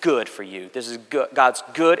is good for you. This is God's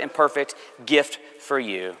good and perfect gift for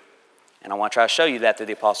you. And I want to try to show you that through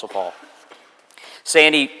the Apostle Paul.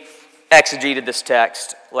 Sandy exegeted this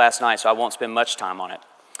text last night, so I won't spend much time on it.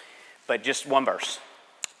 But just one verse.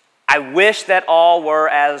 I wish that all were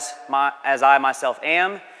as I myself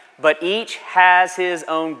am, but each has his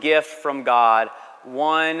own gift from God,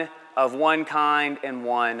 one of one kind and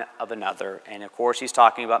one of another. And of course, he's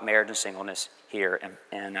talking about marriage and singleness here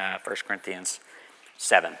in 1 Corinthians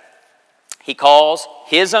 7. He calls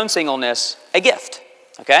his own singleness a gift,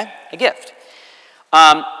 okay? A gift.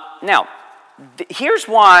 Now, here's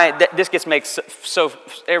why this gets so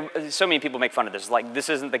many people make fun of this. Like, this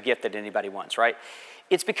isn't the gift that anybody wants, right?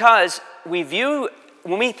 It's because when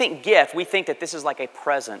we think gift, we think that this is like a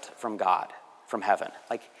present from God, from heaven.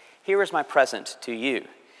 Like, here is my present to you.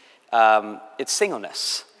 It's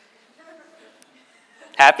singleness.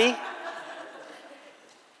 Happy?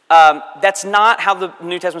 That's not how the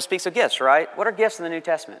New Testament speaks of gifts, right? What are gifts in the New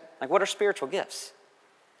Testament? Like, what are spiritual gifts?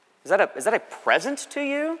 Is that a present to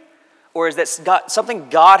you? Or is that something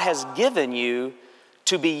God has given you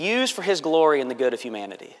to be used for his glory and the good of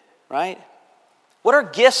humanity, right? What are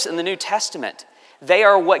gifts in the New Testament? They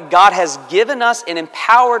are what God has given us and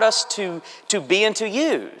empowered us to be and to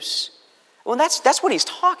use. Well, that's what he's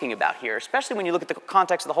talking about here, especially when you look at the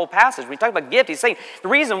context of the whole passage. When you talk about gift, he's saying the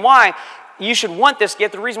reason why you should want this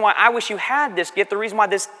gift, the reason why I wish you had this gift, the reason why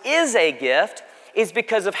this is a gift is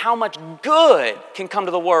because of how much good can come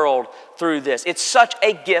to the world through this. It's such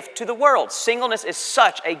a gift to the world. Singleness is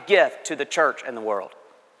such a gift to the church and the world.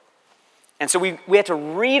 And so we have to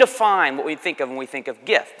redefine what we think of when we think of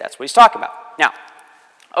gift. That's what he's talking about. Now,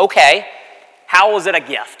 okay, how is it a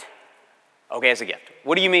gift? Okay, it's a gift.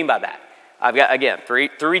 What do you mean by that? I've got, again, three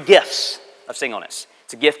gifts of singleness.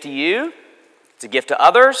 It's a gift to you, it's a gift to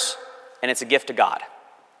others, and it's a gift to God.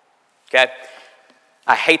 Okay?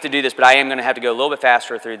 I hate to do this, but I am going to have to go a little bit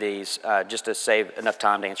faster through these just to save enough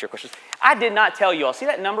time to answer your questions. I did not tell you all. See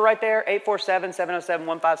that number right there,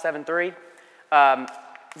 847-707-1573?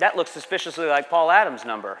 That looks suspiciously like Paul Adams'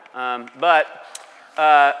 number. But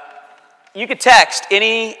you can text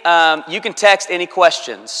any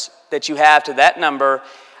questions that you have to that number.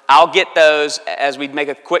 I'll get those as we make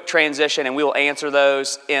a quick transition, and we will answer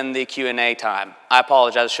those in the Q&A time. I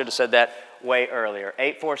apologize. I should have said that way earlier.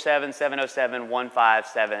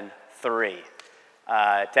 847-707-1573.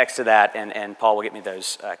 Text to that, and Paul will get me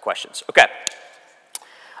those questions. Okay.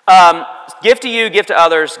 Gift to you, gift to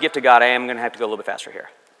others, gift to God. I am going to have to go a little bit faster here.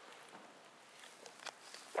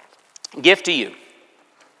 Gift to you.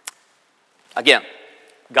 Again,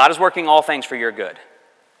 God is working all things for your good.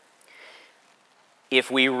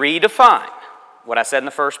 If we redefine what I said in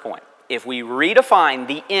the first point, if we redefine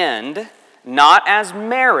the end not as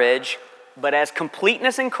marriage, but as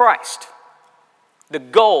completeness in Christ, the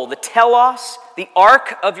goal, the telos, the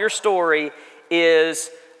arc of your story is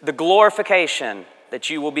the glorification that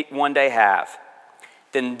you will one day have,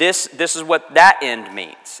 then this is what that end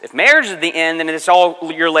means. If marriage is the end, then it's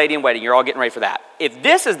all your lady in waiting. You're all getting ready for that. If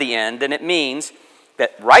this is the end, then it means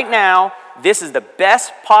that right now, this is the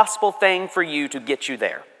best possible thing for you to get you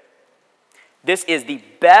there. This is the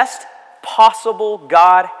best possible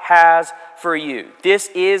God has for you. This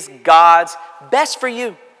is God's best for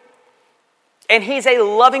you. And he's a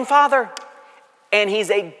loving father. And he's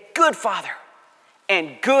a good father.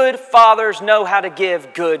 And good fathers know how to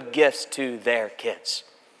give good gifts to their kids.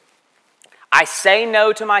 I say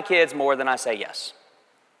no to my kids more than I say yes.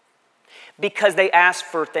 Because they ask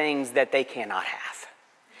for things that they cannot have.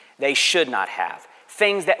 They should not have.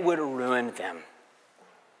 Things that would ruin them.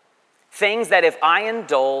 Things that if I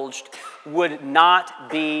indulged would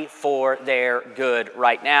not be for their good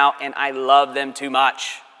right now. And I love them too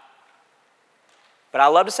much. But I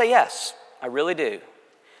love to say yes. I really do.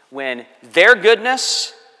 When their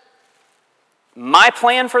goodness, my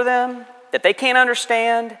plan for them, that they can't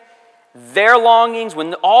understand, their longings,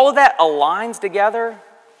 when all of that aligns together,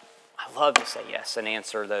 I love to say yes and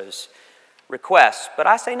answer those requests. But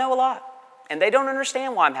I say no a lot. And they don't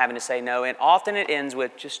understand why I'm having to say no. And often it ends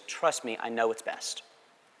with, just trust me, I know what's best.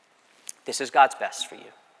 This is God's best for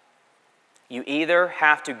you. You either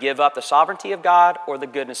have to give up the sovereignty of God or the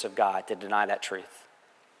goodness of God to deny that truth.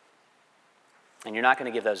 And you're not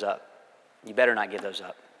going to give those up. You better not give those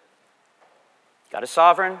up. God is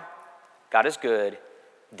sovereign. God is good.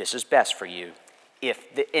 This is best for you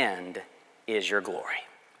if the end is your glory.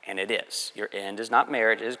 And it is. Your end is not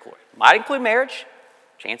marriage, it is glory. Might include marriage.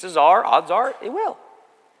 Chances are, odds are, it will.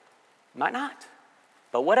 Might not.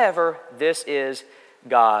 But whatever, this is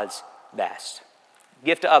God's best.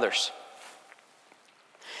 Gift to others.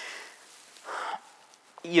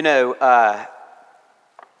 You know,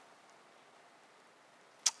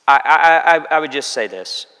 I would just say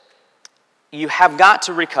this. You have got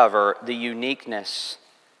to recover the uniqueness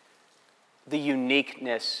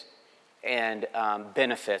and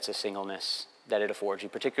benefits of singleness that it affords you,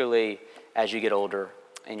 particularly as you get older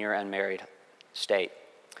in your unmarried state.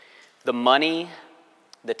 The money,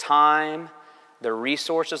 the time, the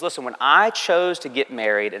resources. Listen, when I chose to get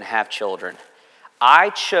married and have children,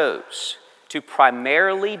 I chose to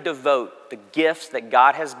primarily devote the gifts that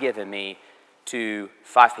God has given me to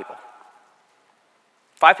 5 people.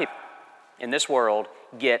 5 people in this world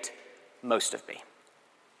get most of me.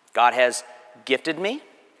 God has gifted me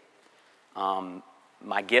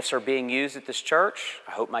My gifts are being used at this church.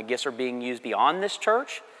 I hope my gifts are being used beyond this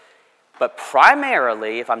church. But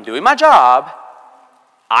primarily, if I'm doing my job,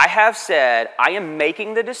 I have said I am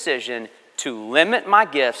making the decision to limit my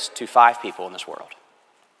gifts to 5 people in this world.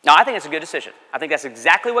 Now, I think it's a good decision. I think that's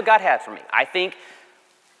exactly what God had for me. I think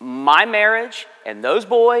my marriage and those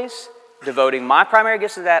boys, devoting my primary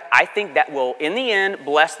gifts to that, I think that will, in the end,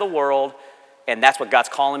 bless the world, and that's what God's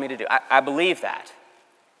calling me to do. I believe that.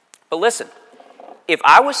 But listen, if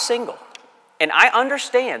I was single, and I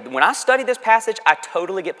understand, when I study this passage, I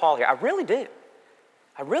totally get Paul here. I really do.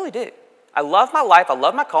 I really do. I love my life. I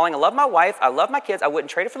love my calling. I love my wife. I love my kids. I wouldn't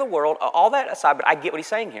trade it for the world. All that aside, but I get what he's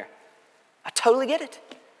saying here. I totally get it.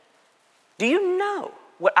 Do you know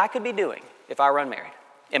what I could be doing if I were unmarried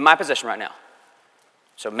in my position right now?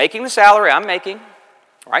 So making the salary I'm making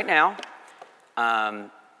right now,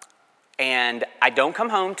 and I don't come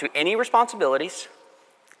home to any responsibilities.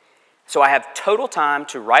 So I have total time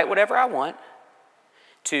to write whatever I want,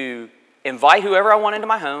 to invite whoever I want into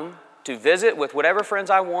my home, to visit with whatever friends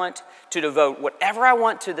I want, to devote whatever I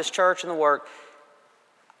want to this church and the work.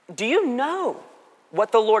 Do you know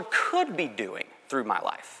what the Lord could be doing through my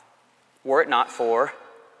life were it not for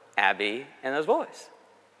Abby and those boys?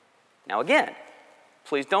 Now again,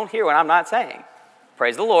 please don't hear what I'm not saying.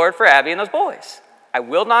 Praise the Lord for Abby and those boys. I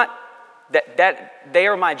will not, that they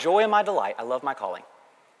are my joy and my delight. I love my calling.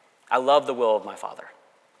 I love the will of my Father.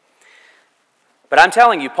 But I'm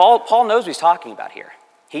telling you, Paul knows what he's talking about here.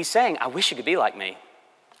 He's saying, I wish you could be like me,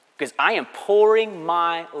 because I am pouring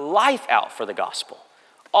my life out for the gospel.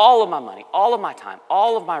 All of my money, all of my time,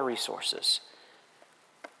 all of my resources.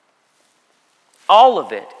 All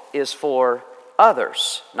of it is for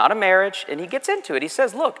others, not a marriage. And he gets into it. He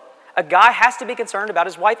says, look, a guy has to be concerned about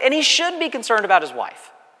his wife, and he should be concerned about his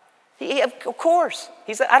wife. Of course.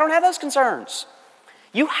 He said, I don't have those concerns.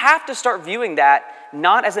 You have to start viewing that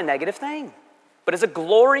not as a negative thing, but as a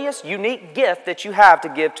glorious, unique gift that you have to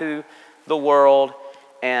give to the world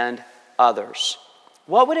and others.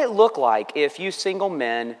 What would it look like if you single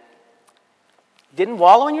men didn't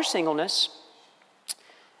wallow in your singleness,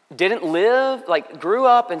 didn't live, grew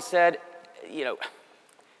up and said,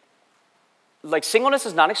 singleness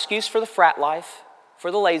is not an excuse for the frat life,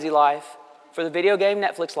 for the lazy life, for the video game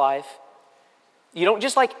Netflix life. You don't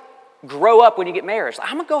just grow up when you get married.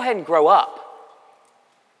 I'm going to go ahead and grow up.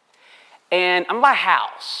 And I'm going to buy a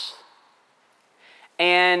house.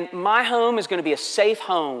 And my home is going to be a safe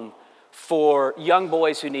home for young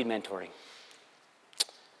boys who need mentoring.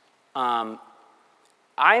 I'm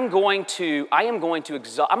going to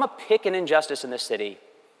pick an injustice in this city,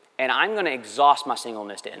 and I'm going to exhaust my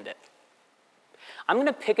singleness to end it. I'm going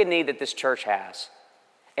to pick a need that this church has,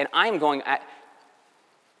 and I'm going after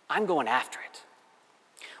it.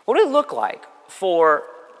 What would it look like for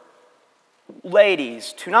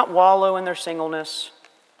ladies to not wallow in their singleness,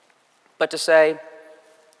 but to say,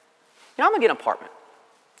 I'm going to get an apartment,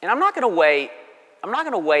 and I'm not going to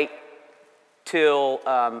wait till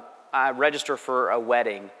I register for a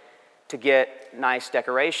wedding to get nice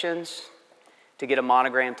decorations, to get a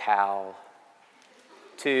monogrammed towel,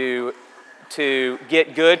 to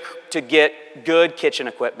get good kitchen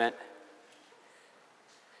equipment.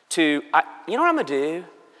 You know what I'm going to do?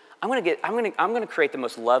 I'm going to create the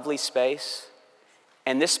most lovely space,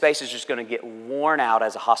 and this space is just going to get worn out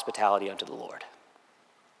as a hospitality unto the Lord.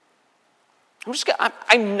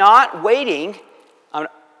 I'm not waiting.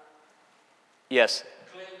 Yes.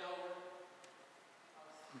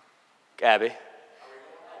 Abby.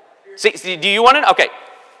 See, do you want it? Okay.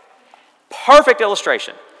 Perfect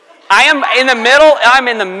illustration. I'm in the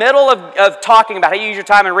middle of talking about how you use your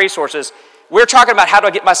time and resources. We're talking about how do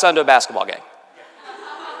I get my son to a basketball game.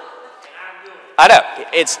 I know.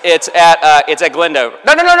 It's at Glendover.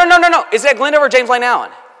 No. Is it at Glendover or James Lane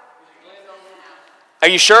Allen? Are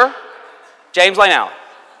you sure? James Lane Allen.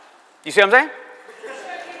 You see what I'm saying?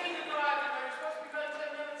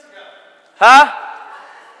 Huh?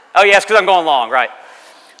 Oh, yes, because I'm going long, right.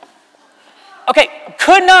 Okay,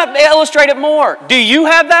 could not illustrate it more. Do you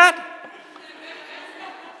have that?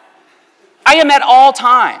 I am at all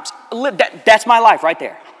times. That's my life right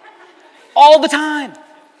there. All the time.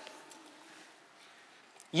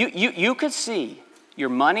 You could see your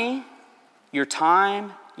money, your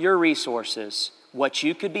time, your resources, what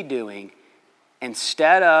you could be doing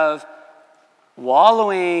instead of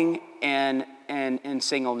wallowing in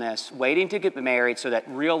singleness, waiting to get married so that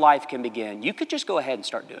real life can begin. You could just go ahead and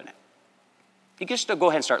start doing it. You could just go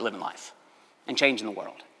ahead and start living life and changing the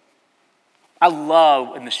world. I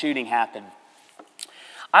love when the shooting happened.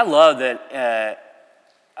 I love that,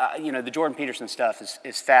 the Jordan Peterson stuff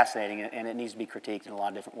is fascinating, and it needs to be critiqued in a lot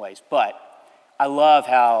of different ways. But I love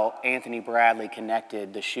how Anthony Bradley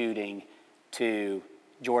connected the shooting to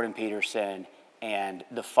Jordan Peterson and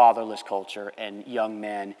the fatherless culture and young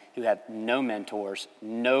men who have no mentors,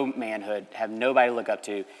 no manhood, have nobody to look up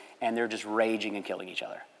to, and they're just raging and killing each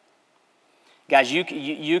other. Guys,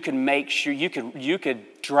 you can make sure, you could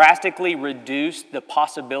drastically reduce the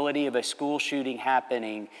possibility of a school shooting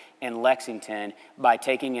happening in Lexington by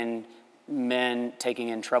taking in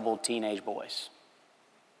troubled teenage boys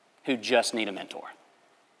who just need a mentor.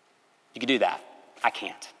 You could do that. I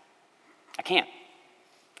can't.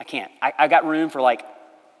 I got room for like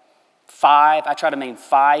 5. I try to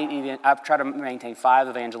maintain 5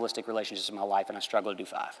 evangelistic relationships in my life, and I struggle to do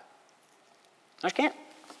 5. I just can't.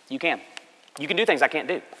 You can. You can do things I can't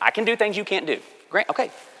do. I can do things you can't do. Great,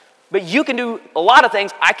 okay. But you can do a lot of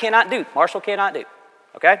things I cannot do. Marshall cannot do.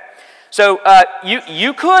 Okay? So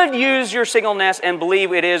you could use your singleness and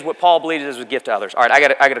believe it is what Paul believes it is a gift to others. All right,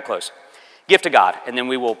 I got to close. Gift to God, and then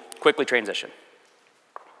we will quickly transition.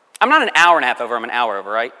 I'm not an hour and a half over. I'm an hour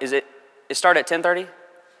over, right? It start at 10:30,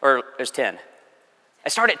 or is 10? I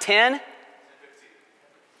start at 10.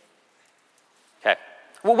 Okay.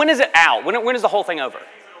 Well, when is it out? When is the whole thing over?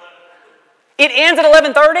 It ends at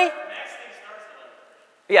 11:30.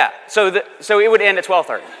 Yeah. So it would end at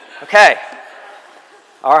 12:30. Okay.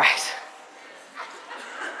 All right.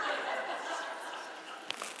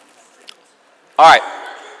 All right.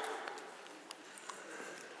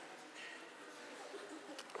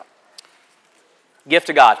 Gift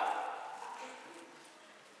to God.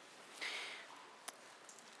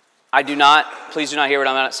 Please do not hear what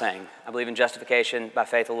I'm not saying. I believe in justification by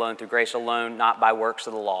faith alone, through grace alone, not by works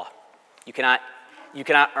of the law. You cannot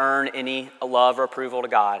earn any love or approval to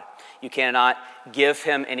God. You cannot give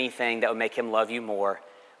him anything that would make him love you more.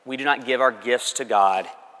 We do not give our gifts to God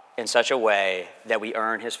in such a way that we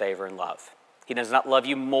earn his favor and love. He does not love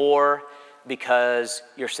you more because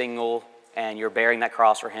you're single and you're bearing that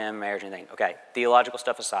cross for him, marriage, anything. Okay, theological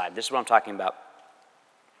stuff aside, this is what I'm talking about.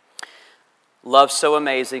 Love so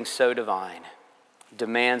amazing, so divine,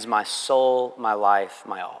 demands my soul, my life,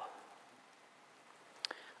 my all.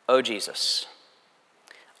 Oh, Jesus,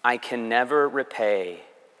 I can never repay,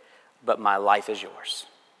 but my life is yours.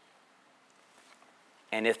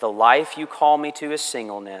 And if the life you call me to is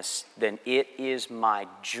singleness, then it is my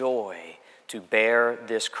joy to bear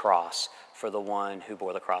this cross for the one who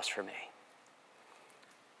bore the cross for me.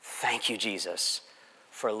 Thank you, Jesus,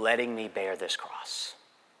 for letting me bear this cross.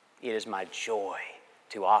 It is my joy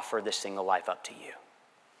to offer this single life up to you.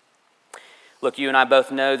 Look, you and I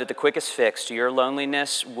both know that the quickest fix to your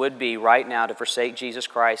loneliness would be right now to forsake Jesus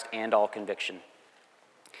Christ and all conviction.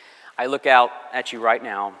 I look out at you right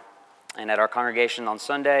now and at our congregation on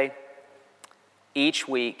Sunday. Each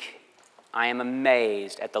week, I am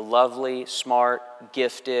amazed at the lovely, smart,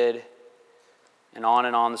 gifted, and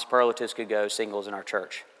on the superlatives could go, singles in our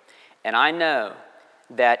church. And I know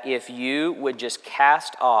that if you would just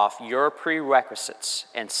cast off your prerequisites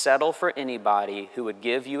and settle for anybody who would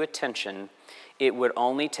give you attention, it would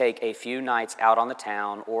only take a few nights out on the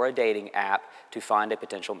town or a dating app to find a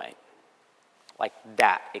potential mate. Like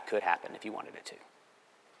that, it could happen if you wanted it to.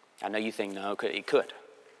 I know you think, no, it could.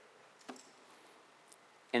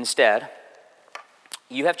 Instead,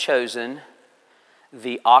 you have chosen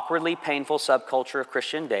the awkwardly painful subculture of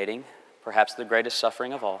Christian dating, perhaps the greatest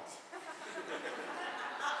suffering of all.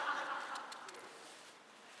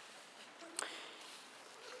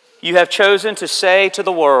 You have chosen to say to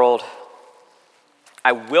the world,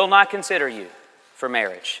 I will not consider you for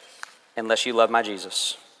marriage unless you love my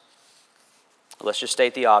Jesus. Let's just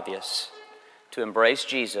state the obvious. To embrace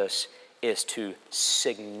Jesus is to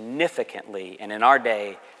significantly, and in our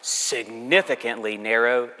day, significantly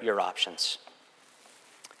narrow your options.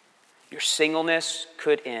 Your singleness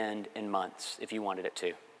could end in months if you wanted it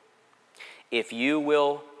to. If you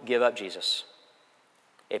will give up Jesus,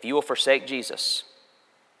 if you will forsake Jesus,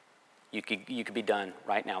 you could be done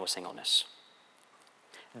right now with singleness.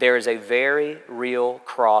 There is a very real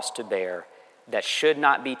cross to bear that should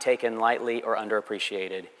not be taken lightly or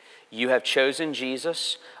underappreciated. You have chosen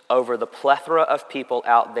Jesus over the plethora of people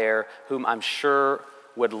out there whom I'm sure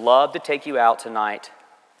would love to take you out tonight,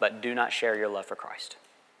 but do not share your love for Christ.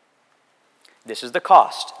 This is the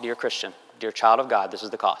cost, dear Christian, dear child of God, this is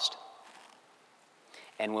the cost.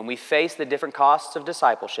 And when we face the different costs of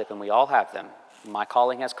discipleship, and we all have them, my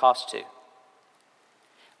calling has costs too.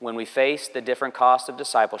 When we face the different costs of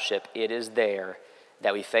discipleship, it is there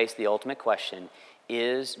that we face the ultimate question,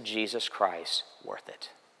 is Jesus Christ worth it?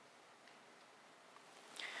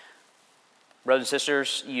 Brothers and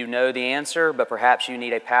sisters, you know the answer, but perhaps you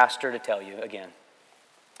need a pastor to tell you again.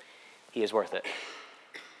 He is worth it.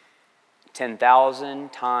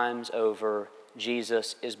 10,000 times over,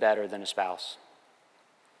 Jesus is better than a spouse.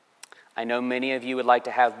 I know many of you would like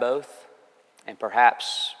to have both, and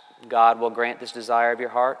perhaps God will grant this desire of your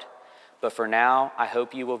heart. But for now, I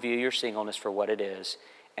hope you will view your singleness for what it is,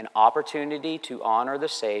 an opportunity to honor the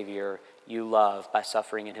Savior you love by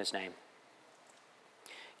suffering in his name.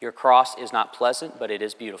 Your cross is not pleasant, but it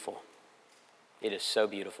is beautiful. It is so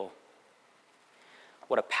beautiful.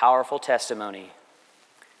 What a powerful testimony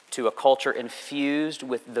to a culture infused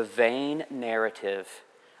with the vain narrative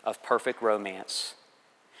of perfect romance,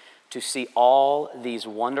 to see all these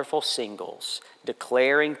wonderful singles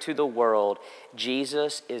declaring to the world,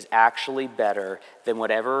 Jesus is actually better than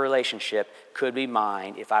whatever relationship could be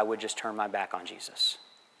mine if I would just turn my back on Jesus.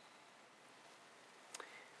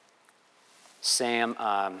 Sam,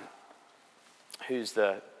 Andy, who's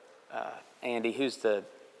the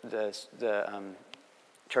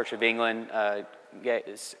Church of England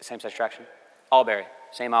same-sex attraction?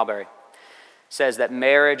 Sam Alberry, says that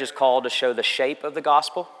marriage is called to show the shape of the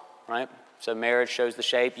gospel, right? So marriage shows the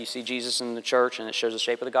shape. You see Jesus in the church and it shows the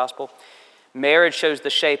shape of the gospel. Marriage shows the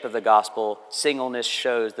shape of the gospel. Singleness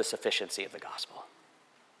shows the sufficiency of the gospel.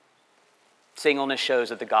 Singleness shows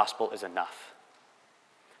that the gospel is enough.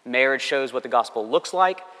 Marriage shows what the gospel looks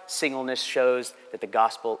like. Singleness shows that the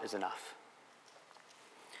gospel is enough.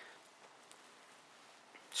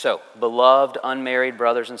 So, beloved unmarried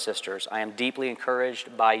brothers and sisters, I am deeply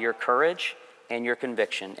encouraged by your courage and your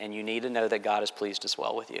conviction, and you need to know that God is pleased as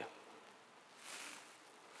well with you.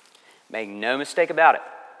 Make no mistake about it.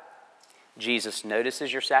 Jesus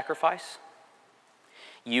notices your sacrifice.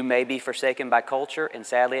 You may be forsaken by culture, and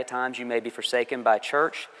sadly at times you may be forsaken by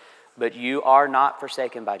church, but you are not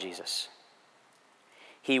forsaken by Jesus.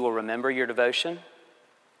 He will remember your devotion.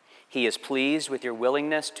 He is pleased with your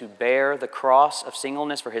willingness to bear the cross of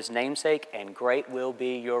singleness for his namesake, and great will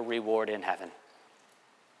be your reward in heaven.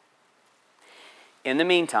 In the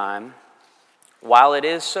meantime, while it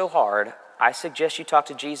is so hard, I suggest you talk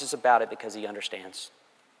to Jesus about it because he understands.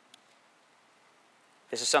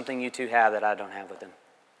 This is something you two have that I don't have with him.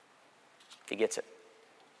 He gets it.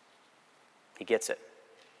 He gets it.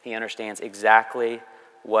 He understands exactly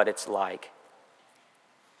what it's like,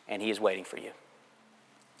 and he is waiting for you.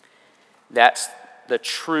 That's the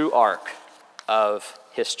true arc of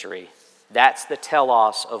history. That's the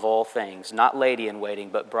telos of all things, not lady in waiting,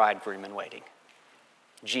 but bridegroom in waiting.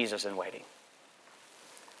 Jesus in waiting.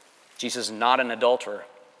 Jesus is not an adulterer.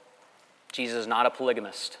 Jesus is not a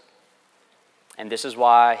polygamist. And this is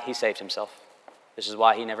why he saved himself. This is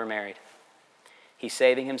why he never married. He's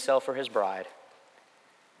saving himself for his bride.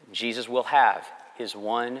 Jesus will have his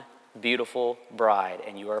one beautiful bride,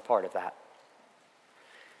 and you are a part of that.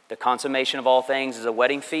 The consummation of all things is a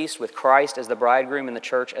wedding feast with Christ as the bridegroom and the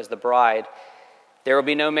church as the bride. There will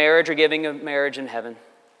be no marriage or giving of marriage in heaven.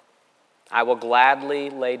 I will gladly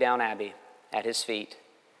lay down Abby at his feet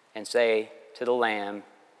and say to the Lamb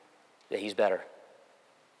that he's better.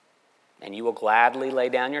 And you will gladly lay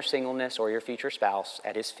down your singleness or your future spouse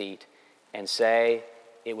at his feet and say,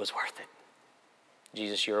 it was worth it.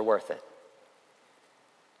 Jesus, you're worth it.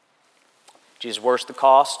 Jesus worth the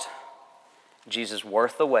cost. Jesus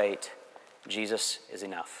worth the wait. Jesus is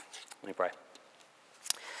enough. Let me pray.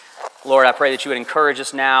 Lord, I pray that you would encourage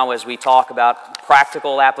us now as we talk about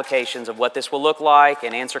practical applications of what this will look like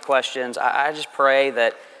and answer questions. I just pray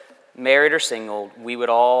that married or single, we would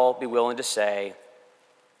all be willing to say,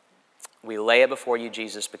 we lay it before you,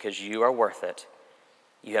 Jesus, because you are worth it.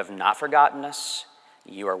 You have not forgotten us.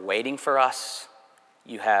 You are waiting for us.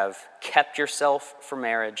 You have kept yourself for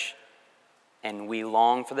marriage. And we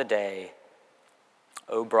long for the day,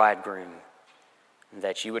 O bridegroom,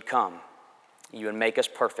 that you would come, you would make us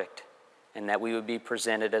perfect, and that we would be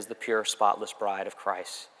presented as the pure, spotless bride of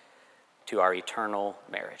Christ to our eternal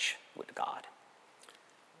marriage with God.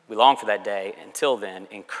 We long for that day. Until then,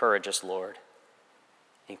 encourage us, Lord.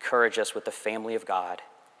 Encourage us with the family of God,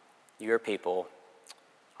 your people,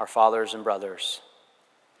 our fathers and brothers,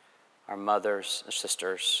 our mothers and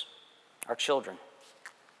sisters, our children.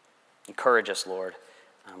 Encourage us, Lord,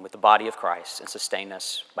 with the body of Christ, and sustain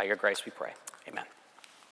us by your grace, we pray. Amen.